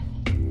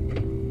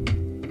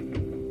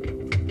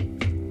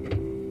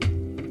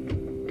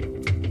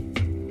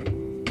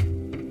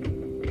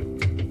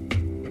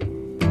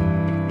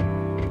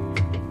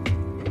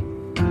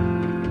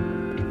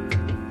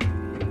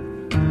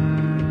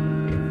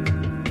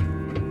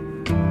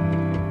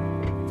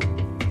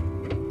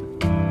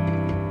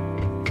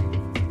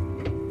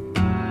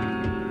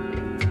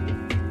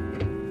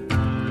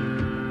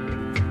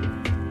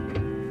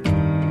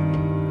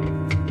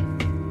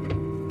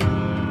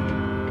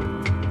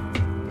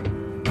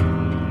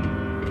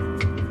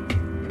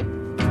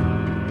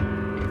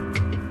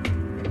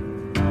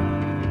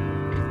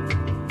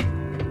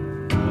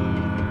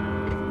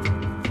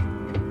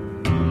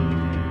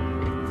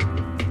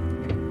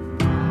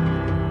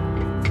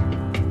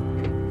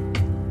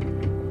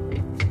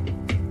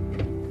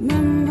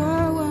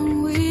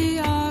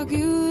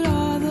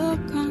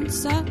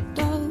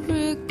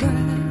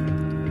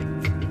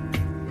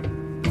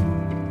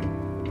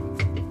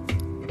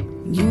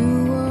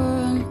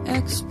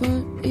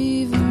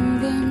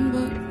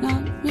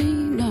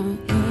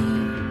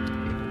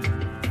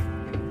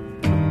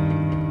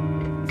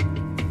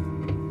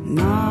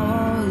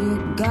 Now all you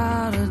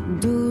gotta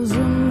do is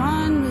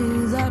remind me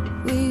that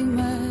we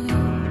met.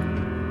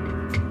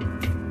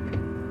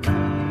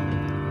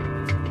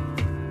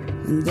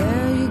 And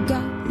there you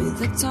got me,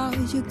 that's how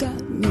you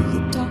got me.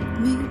 You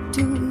taught me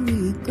to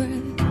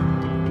regret.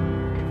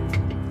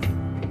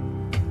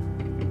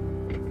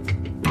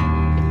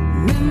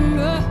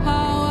 Remember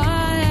how I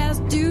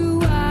asked you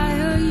why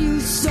are you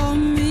so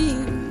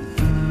mean?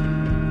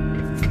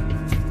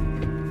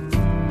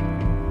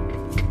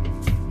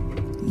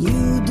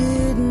 You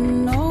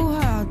didn't know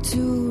how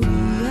to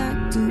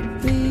react to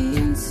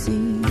being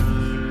seen.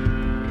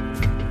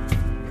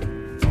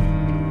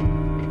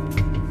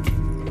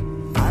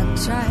 I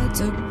tried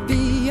to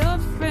be your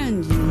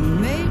friend, you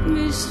made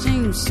me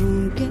seem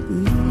so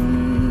getting mean.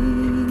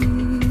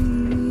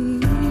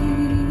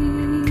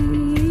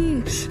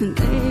 And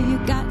there you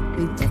got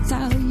me, that's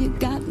how you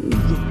got me.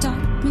 You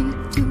taught me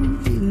to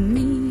be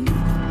mean.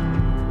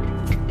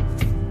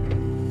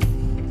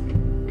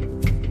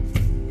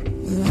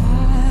 But I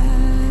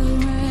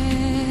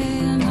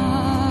ran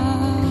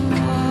out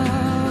of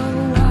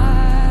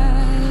wild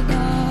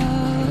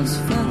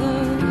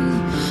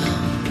feathers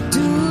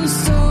to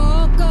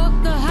soak up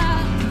the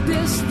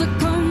happiness that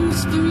comes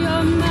from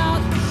your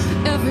mouth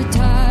every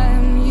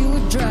time you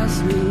address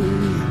me.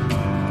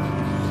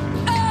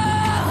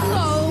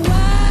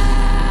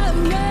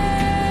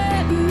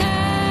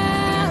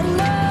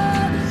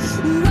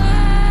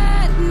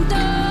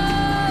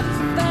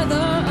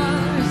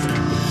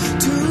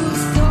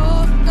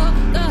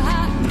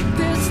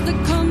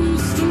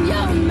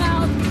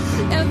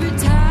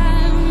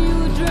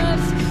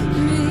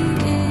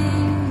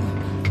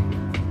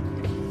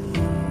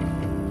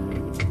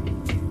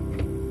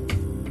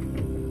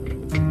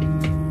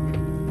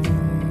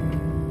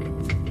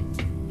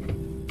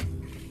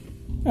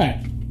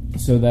 Alright,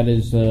 so that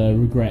is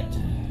Regret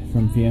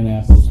from Fiona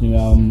Apple's new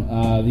album.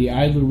 The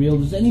Idler Wheel.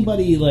 Does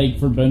anybody, like,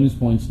 for bonus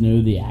points,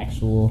 know the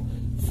actual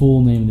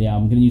full name of the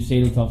album? Can you say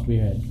it off the top of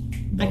your head?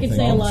 I could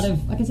say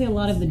a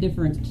lot of the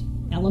different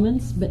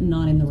elements, but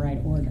not in the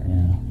right order.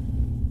 Yeah.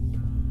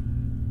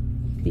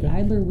 The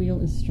Idler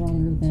Wheel is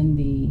stronger than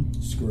the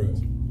Screw.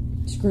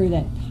 screw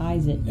that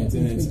ties it. I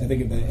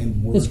think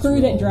the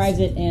screw that drives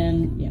it,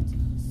 and yeah.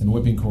 And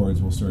whipping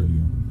cords will serve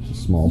you. It's a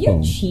small You're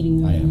phone.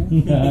 cheating. I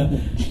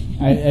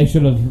am. I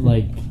should have,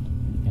 like,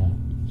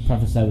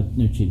 prophesied with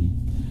no cheating.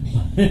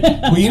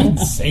 We didn't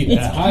say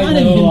that. I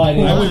know.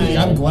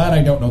 I'm glad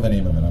I don't know the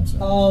name of it. I'm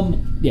sorry.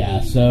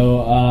 Yeah.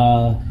 So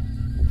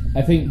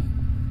I think,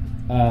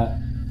 I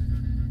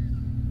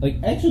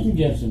actually think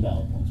you have some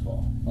valid points,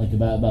 Paul. Like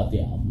about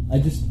the album.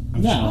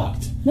 I'm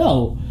shocked.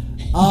 No.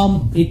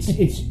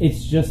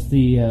 It's just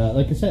the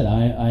like I said.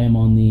 I am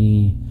on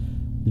the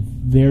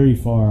very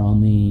far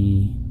on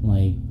the,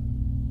 like,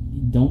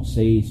 don't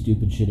say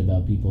stupid shit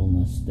about people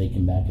unless they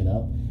can back it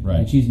up. Right.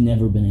 And she's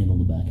never been able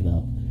to back it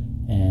up.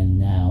 And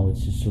now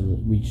it's just sort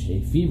of reached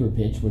a fever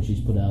pitch where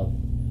she's put out,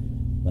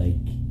 like,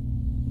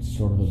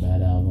 sort of a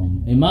bad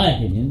album, in my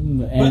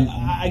opinion. And but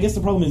I guess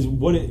the problem is,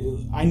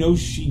 I know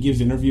she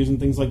gives interviews and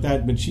things like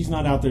that, but she's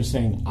not out there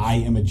saying, I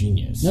am a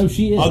genius. No,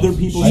 she is. Other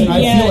people... I feel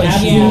like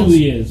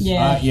absolutely is.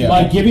 Yeah.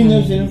 By giving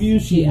those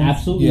interviews, she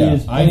absolutely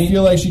is. I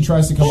feel like she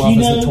tries to come off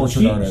as a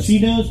tortured artist. She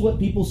knows what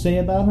people say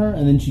about her,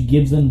 and then she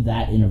gives them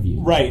that interview.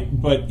 Right,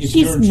 but if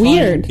She's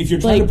weird. If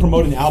you're trying to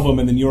promote an album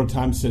and the New York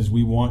Times says,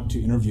 we want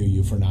to interview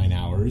you for 9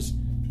 hours...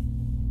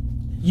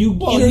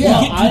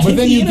 but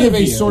then you give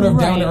a sort of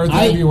down-to-earth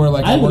interview where,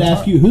 like, I would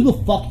ask you, who the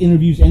fuck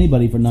interviews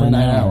anybody for 9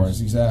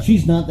 hours? Exactly.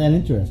 She's not that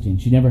interesting.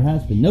 She never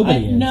has been.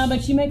 Nobody is. No,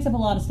 but she makes up a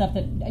lot of stuff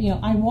that,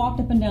 I walked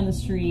up and down the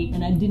street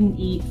and I didn't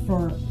eat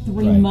for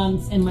 3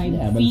 months and my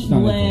feet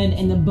bled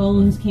and the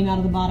bones came out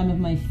of the bottom of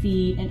my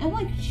feet and I'm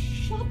like,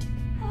 shut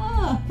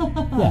up.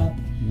 Yeah.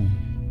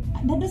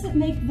 That doesn't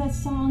make the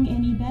song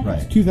any better.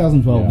 Right. It's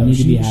 2012. We need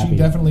to be happy. She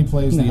definitely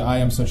plays the I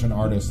am such an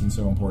artist and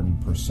so important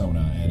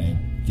persona, and it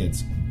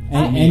gets...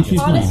 And she's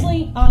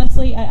honestly,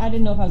 I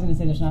didn't know if I was going to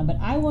say this or not, but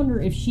I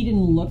wonder if she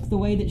didn't look the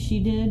way that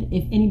she did,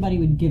 if anybody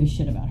would give a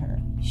shit about her.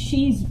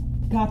 She's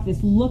got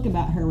this look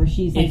about her where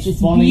she's like this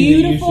beautiful, that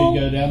you should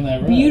go down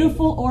that road.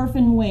 Beautiful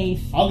orphan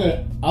waif. I'll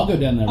go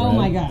down that road. Oh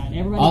my god!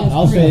 Everybody.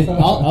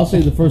 I'll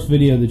say the first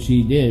video that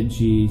she did,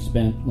 she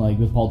spent, like,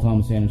 with Paul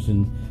Thomas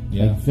Anderson,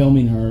 like,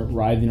 filming her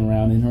writhing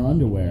around in her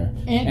underwear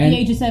at the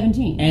age of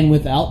 17. And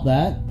without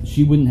that,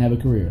 she wouldn't have a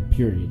career.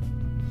 Period.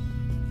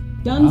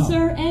 Done,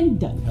 sir, and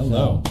done.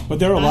 Hello. But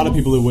there are a lot of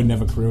people who wouldn't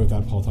have a career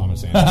without Paul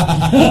Thomas Anderson.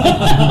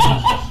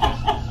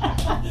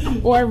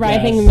 Or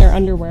writhing in their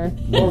underwear.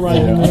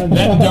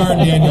 That darn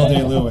Daniel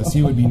Day-Lewis,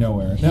 he would be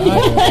nowhere. No,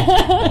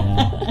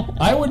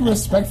 I would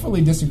respectfully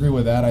disagree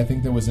with that. I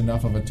think there was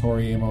enough of a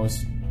Tori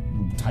Amos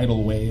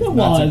tidal wave,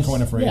 not to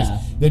coin a phrase,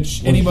 that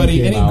any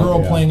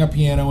girl playing a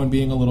piano and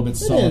being a little bit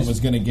sullen was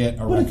going to get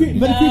a record.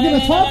 But if you're going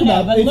to talk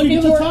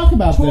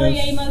about Tori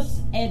this, Amos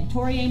and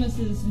Tori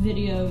Amos's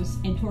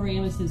videos and Tori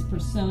Amos's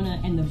persona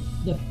and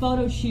the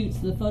photo shoots,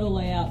 the photo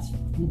layouts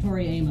from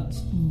Tori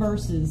Amos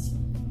versus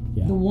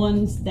the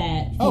ones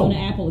that Fiona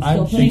Apple is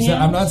still I'm putting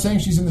out. not saying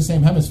she's in the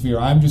same hemisphere.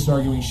 I'm just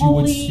arguing she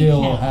would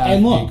still have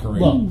And a look,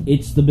 career.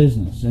 it's the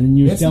business, and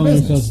you're It's the telling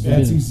yourself business. it's the That's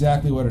business.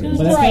 exactly what it is.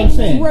 But that's what I'm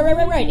saying.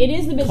 Right. It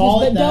is the business,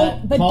 Call it but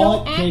that. don't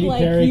Call it act Katy like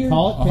Perry. you're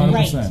Call it Katy.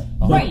 100%.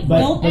 Right. But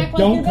Don't act like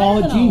don't you're call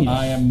better it than genius. all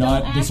of it. I am not Don't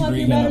act like disagreeing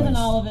you're better on than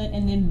this. all of it,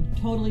 and then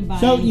totally buy.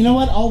 So you know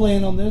what? I'll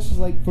land on this. Is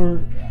like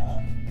for,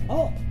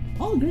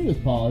 I'll agree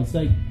with Paul. It's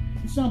like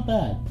it's not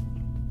bad.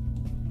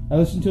 I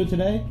listened to it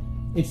today.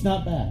 It's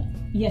not bad.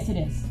 Yes, it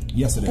is.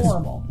 Yes, it is.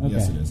 Horrible.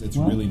 Yes, Okay. it is. It's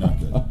Well. really not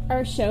good.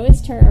 Our show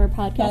is our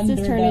podcast is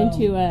turned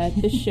Thunderdome.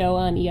 into this show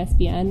on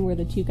ESPN where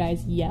the two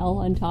guys yell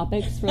on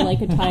topics for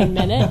like a time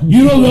minute.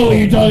 You don't know what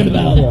you're talking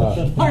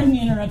about. Pardon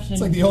the interruption.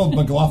 It's like the old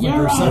McLaughlin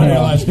You're versus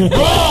wrong.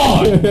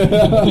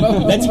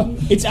 Wrong!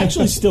 It's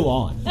actually still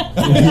on,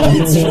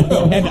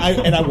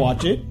 and I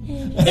watch it.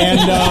 And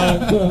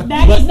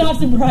that does not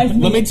surprise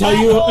me. let me tell at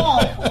you, all.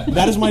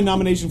 that is my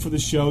nomination for the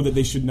show that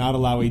they should not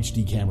allow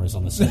HD cameras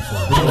on the set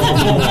floor.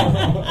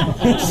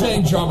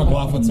 Saying John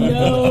McLaughlin's not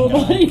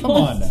Nobody Come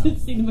on wants now. to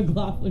see the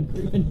McLaughlin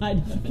group and High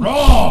Definition.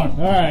 Wrong!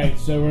 All right,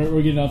 so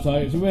we're getting off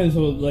topic. So we might as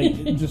well like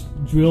just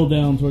drill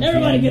down towards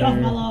Everybody the get end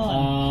off there. my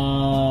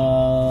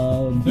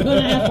lawn.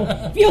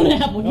 Fiona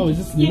Apple. Oh, is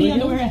this Skinny new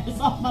again? underwear ass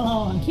off my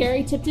lawn.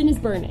 Carrie Tipton is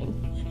burning.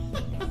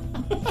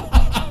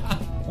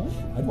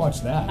 I'd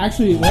watch that.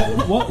 Actually,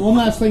 one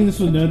last thing. This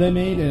was a note I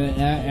made,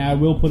 and I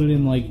will put it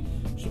in like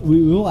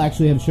we will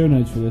actually have show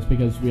notes for this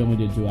because we only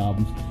did 2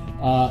 albums.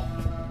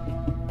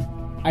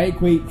 I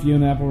equate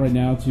Fiona Apple right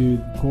now to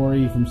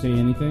Corey from Say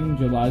Anything,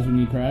 Joe Lies When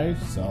You Cry.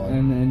 Solid.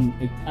 And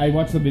I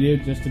watched the video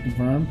just to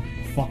confirm.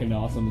 Fucking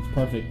awesome. It's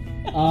perfect.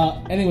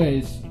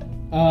 Anyways,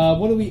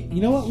 what do we...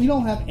 You know what? We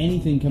don't have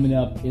anything coming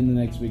up in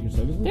the next week or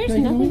so. There's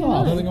nothing going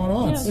on. Nothing going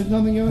on. Yeah. There's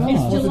nothing going on. It's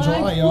Fourth of July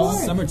July, y'all.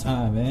 4th.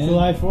 Summertime, man.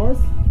 July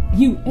 4th?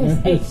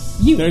 USA.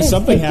 There's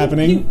something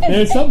happening.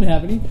 There's something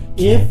happening.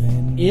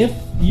 If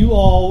you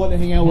all want to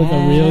hang out with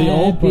a really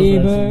old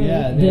person,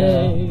 yeah.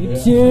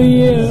 to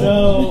you.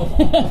 So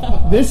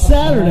this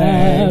Saturday,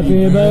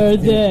 Happy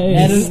birthday.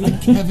 at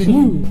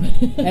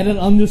an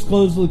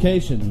undisclosed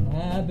location,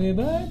 Happy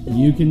birthday.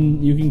 you can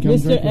come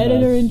Mr. drink with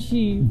Editor in us.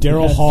 Chief.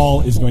 Daryl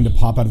Hall is going to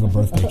pop out of a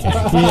birthday cake.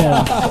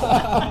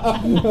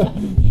 Yeah.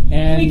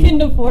 And We can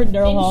afford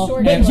Daryl In Hall,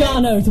 short but shorts.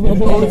 John Oates will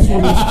be. Oates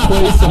will just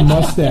place a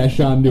mustache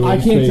onto I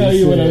his can't face. tell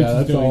you what Yeah, Oates is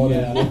that's all doing.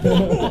 it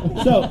is.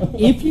 Yeah. So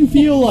if you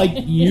feel like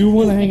you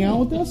want to hang out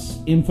with us,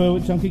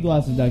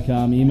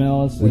 info@chunkyglasses.com.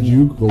 Email us. Would and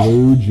you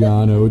glue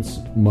John Oates'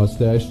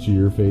 mustache to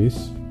your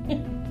face?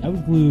 I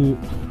would glue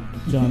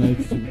John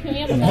Oates. Can we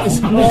have a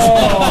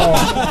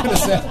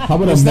How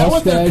about Is a that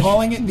what they're mustache?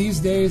 calling it these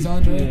days,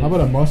 Andre? How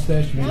about a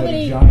mustache made How out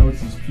many- of John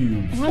Oates'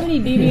 pubes? How many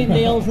deviant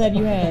nails have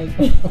you had?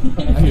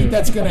 I think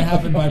that's going to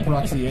happen by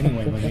proxy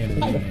anyway by the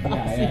end of the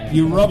evening.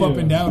 You rub up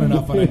and down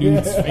enough on a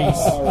dude's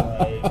face.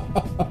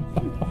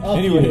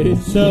 Anyway,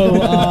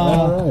 so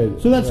All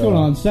right. so that's going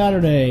on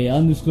Saturday,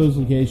 undisclosed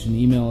location.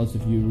 Email us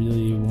if you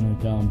really want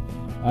to come.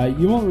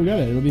 You won't regret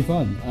it. It'll be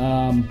fun.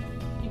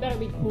 You better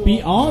be cool.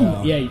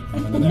 Beyond, Yeah, yeah,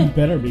 I'm into you that.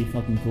 better be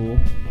fucking cool.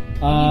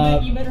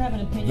 You better have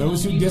an opinion.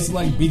 Those on who music.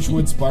 dislike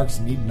Beechwood Sparks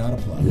need not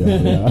apply.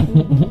 Yeah.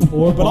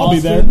 Or But I'll be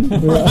there.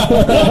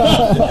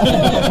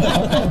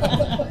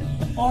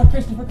 Or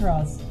Christopher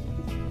Cross.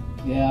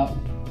 Yeah.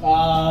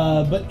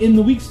 But in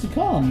the weeks to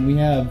come, we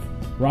have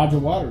Roger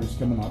Waters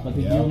coming up. I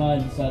think Yeah. you and I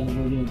decided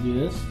we're going to do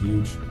this.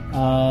 Huge.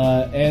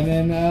 And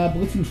then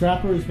Blitzen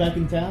Trapper is back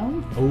in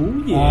town.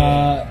 Oh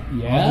yeah.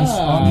 Yeah.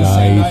 On the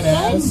same night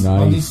Nice. as.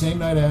 Nice. On the same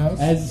night as.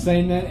 As the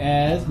same night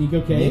as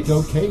Nico Case.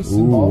 Nico Case in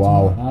Ooh,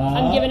 Baltimore. wow.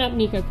 I'm giving up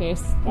Nico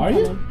Case. I'm Are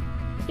you? coming.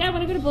 Yeah, I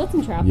want to go to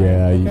Blitzen Trapper.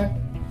 Yeah. Okay.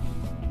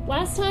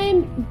 Last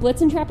time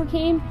Blitzen Trapper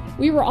came,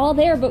 we were all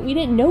there, but we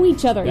didn't know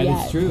each other That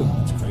yet. is true.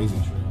 That's crazy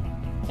true.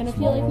 And I feel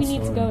Small like we need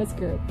to story. go as a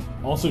group.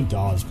 Also,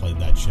 Dawes played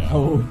that show.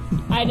 Oh,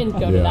 I didn't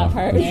go Yeah. to that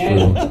part.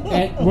 And,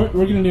 and we're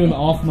going to do an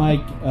off mic,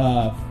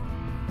 I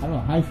don't know,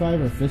 high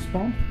five or fist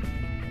bump?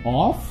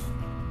 Off?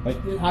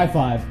 Like, high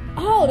five.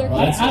 Oh, they're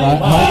That's-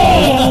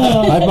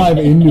 High five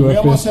into We a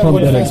almost fist had pump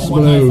one that fist,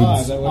 one high five.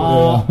 explodes. That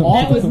Off,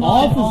 That was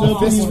off mine. is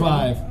opening. Fist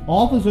five.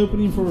 Off is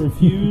opening for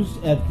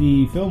Refused at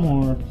the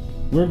Fillmore.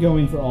 We're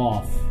going for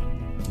off.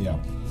 Yeah.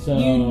 So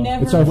You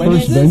never It's our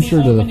miss first the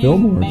venture to the opening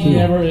Fillmore, band. too.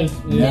 never is.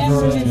 Never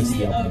Never miss miss the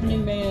the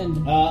opening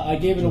band. I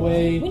gave it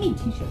away. We need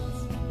t-shirts.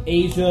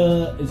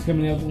 Asia is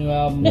coming out with a new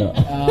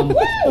album.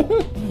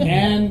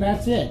 And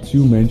that's it.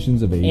 2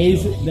 mentions of Asia.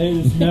 Asia.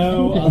 There's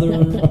no other.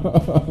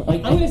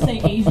 Like, I'm going to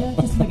say Asia,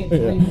 just to make it 3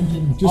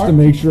 mentions. Just to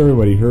make sure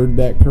everybody heard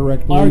that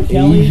correctly, R.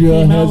 Kelly Asia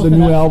came out has a with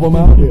new an- album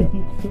out. Yeah.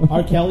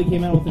 R. Kelly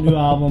came out with a new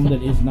album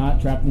that is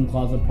not Trapped in the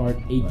Closet Part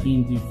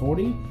 18 through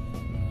 40.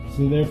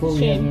 So therefore,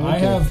 we have Shame. no.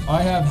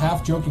 I have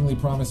half jokingly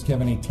promised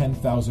Kevin a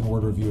 10,000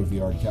 word review of the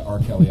R.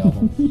 Kelly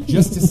album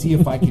just to see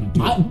if I can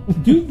do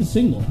it. do the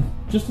single,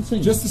 just the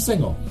single. Just a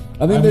single.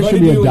 I think I'm there going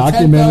should be to a do 10,000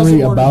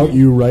 documentary word about review.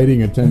 you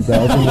writing a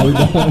 10,000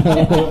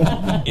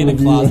 word in a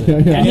closet.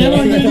 And then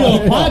we're going to do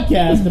a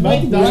podcast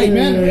about the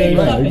documentary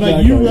Right,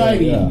 about you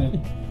exactly, writing. yeah.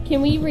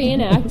 Can we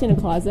reenact in a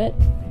closet?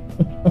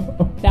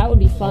 That would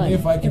be fun. Only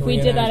if I can we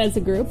did that reenact- as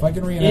a group. If I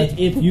can reenact,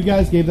 If you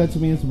guys gave that to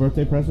me as a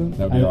birthday present,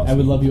 That'd be awesome. I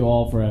would love you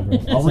all forever.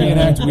 I'll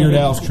reenact Weird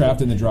Al's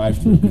 "Trapped in the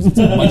Drive-Thru" because it's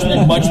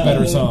a much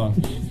better song.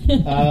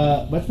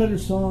 Much better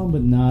song,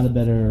 but not a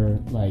better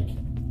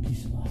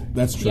piece of art.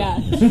 That's true. Yeah.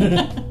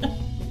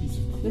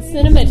 The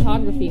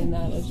cinematography in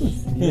that is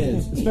just... It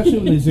is, especially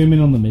when they zoom in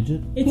on the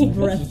midget. It's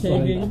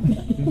breathtaking.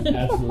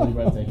 Absolutely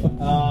breathtaking.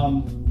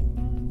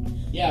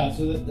 Yeah,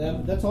 so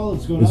that's all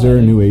that's going on. Is there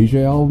a new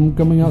Asia album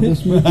coming out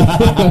this week?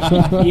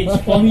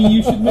 It's funny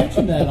you should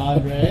mention that,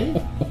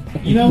 Andre.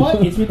 You know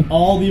what? It's with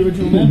all the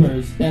original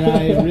members, and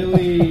I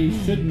really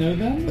should know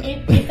them.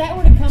 If that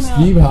were to come out,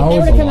 Steve Howe if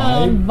is that were to come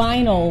out alive? on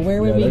vinyl,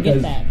 where would we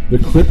get that?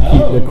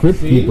 The Crypt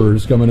See? Keeper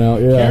is coming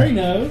out. Yeah. Carrie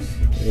knows.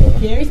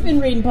 Gary's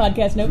been reading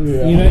podcast notes.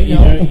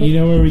 Yeah. You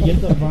know where we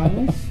get the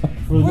vinyls?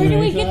 Where do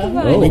we get the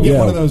vinyls? Oh, We get yeah.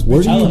 one of those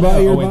Where do you bitches- buy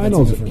your oh, wait, that's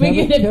vinyls? different. We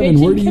get a Kevin,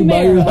 bitchin' where do you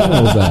buy your Camaro.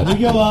 vinyls at?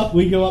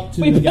 We go up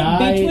to We the put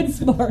guy. Beachwood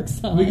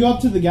Sparks on. We go up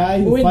to the guy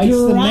who With fights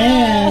the dry-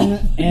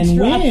 man and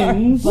dry-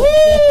 wins. Woo!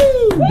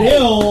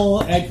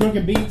 Bill at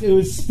Crooked Beats, who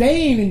was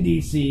staying in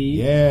D.C.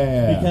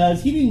 Yeah.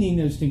 because he didn't need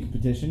no stinking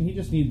petition. He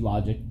just needed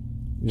logic.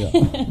 Yeah.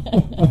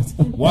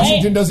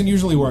 Washington doesn't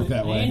usually work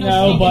that way. Ain't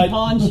No, no but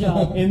pawn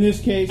shop. in this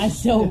case, I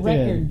sell it did.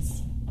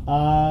 records.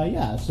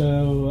 Yeah,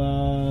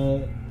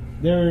 so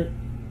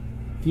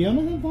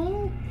Fiona had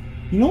vinyl?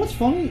 You know what's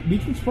funny?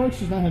 Beachwood Sparks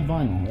does not have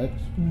vinyl. That's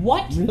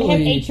What? They Really?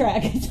 have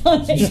 8-track. It's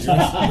on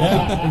 8-track.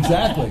 Yeah,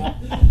 exactly.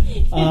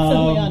 It's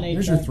only on 8-track.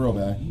 Here's your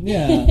throwback.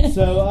 yeah.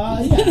 So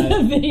The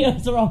yeah,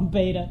 videos are on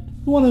beta.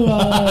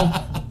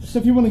 so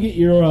if you want to get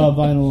your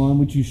vinyl on,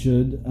 which you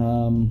should,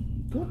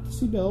 go up to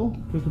see Bill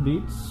Crooked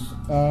Beats.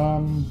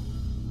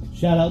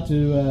 Shout out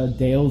to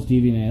Dale's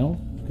DV Nail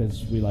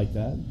because we like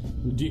that.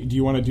 Do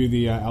you want to do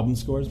the album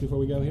scores before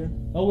we go here?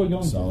 Oh, we're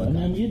going Solid. to.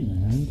 I'm getting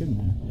there.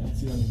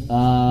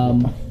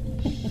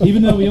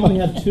 Even though we only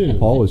have two.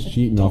 Paul is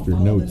cheating off your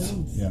notes.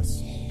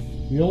 Yes.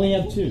 We only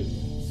have two.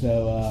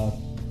 So,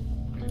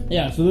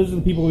 yeah, so those are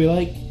the people we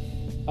like.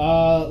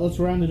 Let's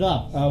round it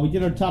up. We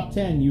did our top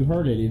 10. You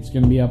heard it. It's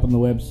going to be up on the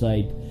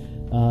website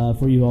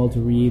for you all to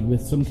read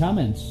with some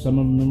comments. Some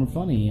of them are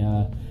funny.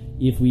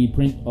 If we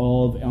print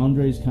all of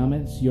Andre's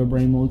comments, your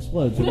brain will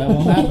explode. So that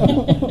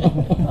won't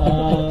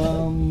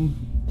happen.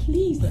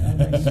 Please.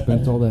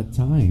 Spent all that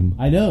time.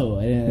 I know.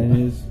 It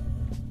is,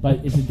 but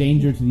it's a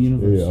danger to the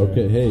universe. Yeah, sir.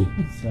 okay, hey.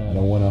 So, I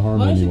don't want to harm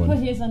Why don't you anyone.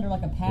 put his under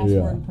like a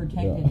password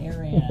protected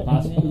area?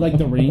 like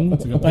the ring.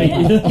 That's a good Like,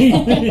 point.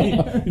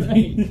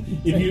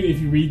 if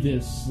you read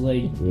this,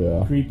 like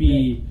Yeah.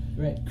 creepy,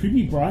 Right.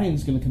 creepy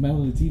Brian's gonna come out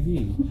of the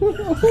TV.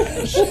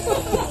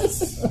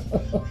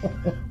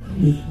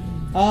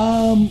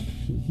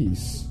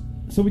 Jeez.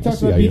 So we talked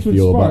see about how you Beachwood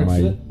feel about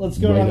Sparks. my Let's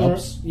go around the room.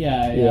 write-ups.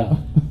 Yeah.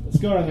 Let's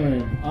go around the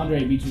room. Andre,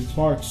 Beachwood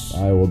Sparks.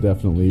 I will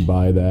definitely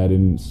buy that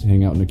and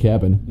hang out in a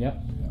cabin.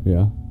 Yep.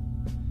 Yeah.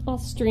 I'll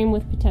stream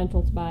with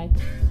potential to buy.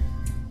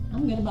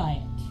 I'm gonna buy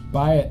it.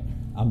 Buy it.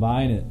 I'm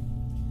buying it.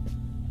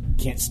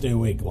 Can't stay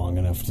awake long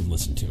enough to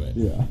listen to it.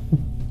 Yeah.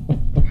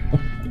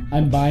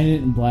 I'm buying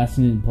it and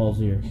blasting it in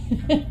Paul's ear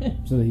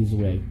so that he's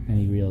awake and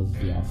he realizes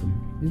the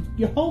awesome. It's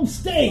your home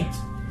state.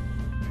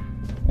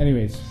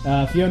 Anyways,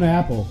 Fiona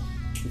Apple.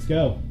 Let's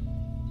go.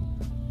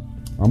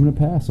 I'm going to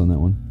pass on that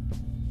one.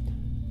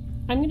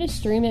 I'm going to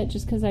stream it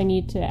just because I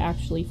need to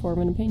actually form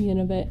an opinion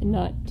of it and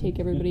not take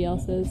everybody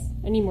else's.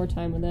 I need more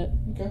time with it.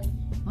 Okay.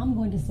 I'm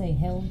going to say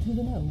hell to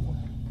the no.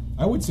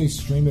 I would say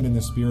stream it in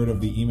the spirit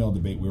of the email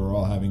debate we were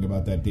all having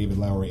about that David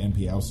Lowery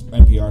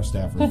NPR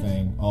staffer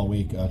thing all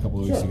week, a couple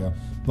of weeks ago.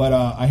 But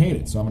I hate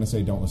it, so I'm going to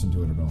say don't listen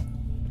to it at all.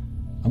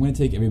 I'm going to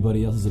take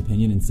everybody else's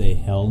opinion and say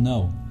hell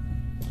no.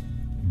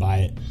 Buy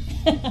it.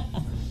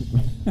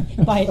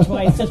 Buy it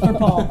twice just for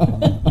Paul.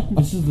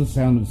 This is the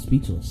sound of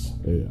speechless.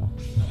 Yeah.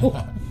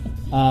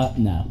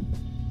 No.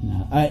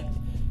 I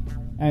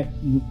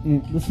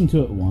listen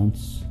to it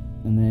once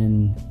and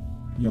then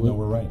You'll know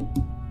we're right.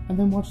 and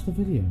then watch the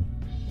video.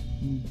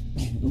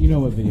 You know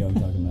what video I'm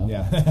talking about.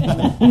 Yeah.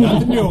 Not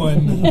the new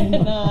one.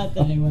 Not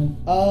the new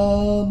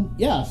one.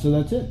 Yeah, so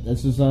that's it.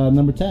 This is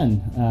number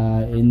 10.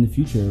 In the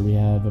future, we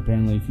have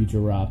apparently Future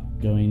Rock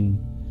going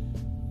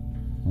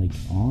like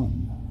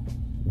on.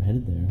 We're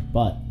headed there,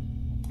 but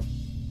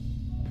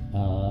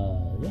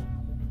yeah,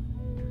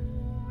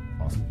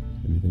 Awesome.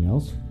 Anything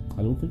else?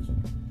 I don't think so.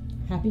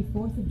 Happy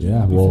 4th of July.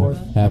 Yeah, well,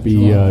 happy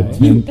July.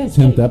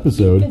 10th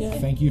episode.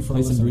 Thank you for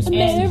Play some Bruce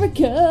listening.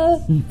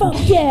 America! Fuck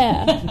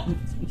yeah!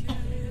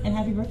 And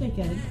happy birthday,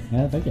 Kevin.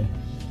 Yeah, thank you.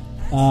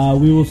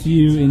 We will see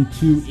you in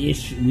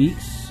 2-ish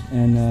weeks,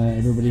 and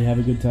everybody have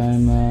a good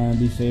time.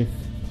 Be safe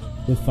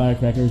with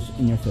firecrackers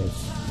in your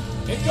face.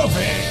 In your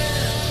face.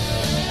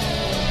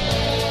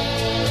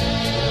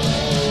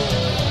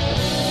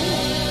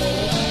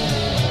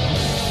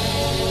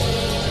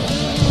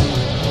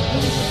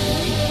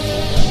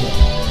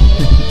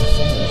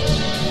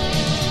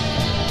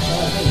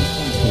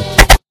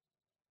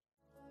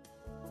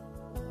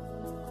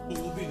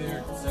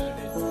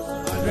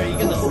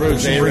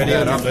 Rosé ready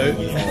on your boat.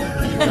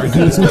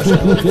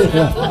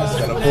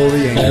 Got a full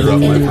anchor up,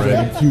 my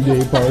friend.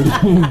 2-day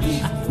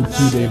party. The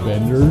 2-day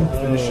bender.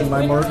 Finishing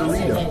my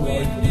margarita. I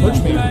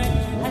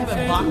have a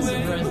box of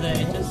rosé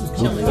just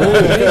chilling.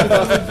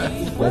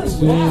 That's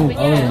in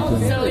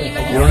Arlington.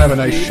 You don't have a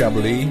nice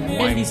Chablis?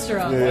 Baby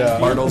straw.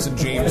 Bartles and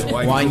James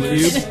wine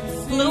cube.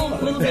 Little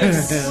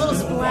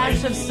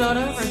splash of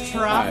soda or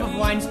drop of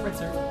wine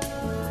spritzer.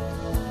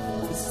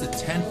 This is the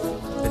 10th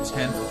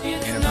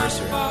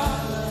anniversary.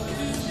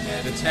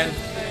 The 10th.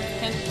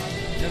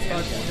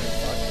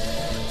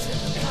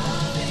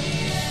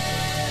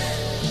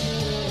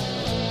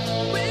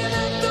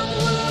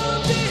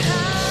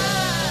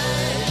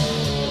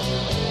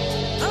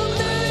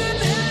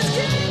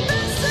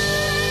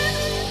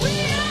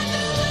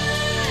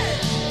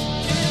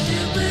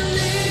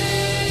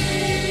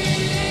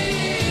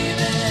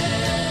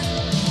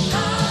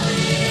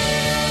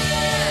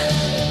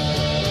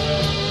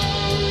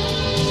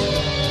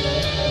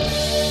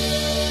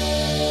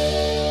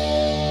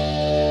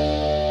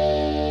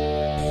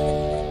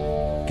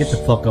 Get the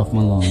fuck off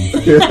my lawn.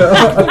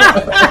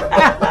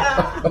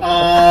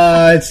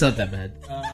 It's not that bad.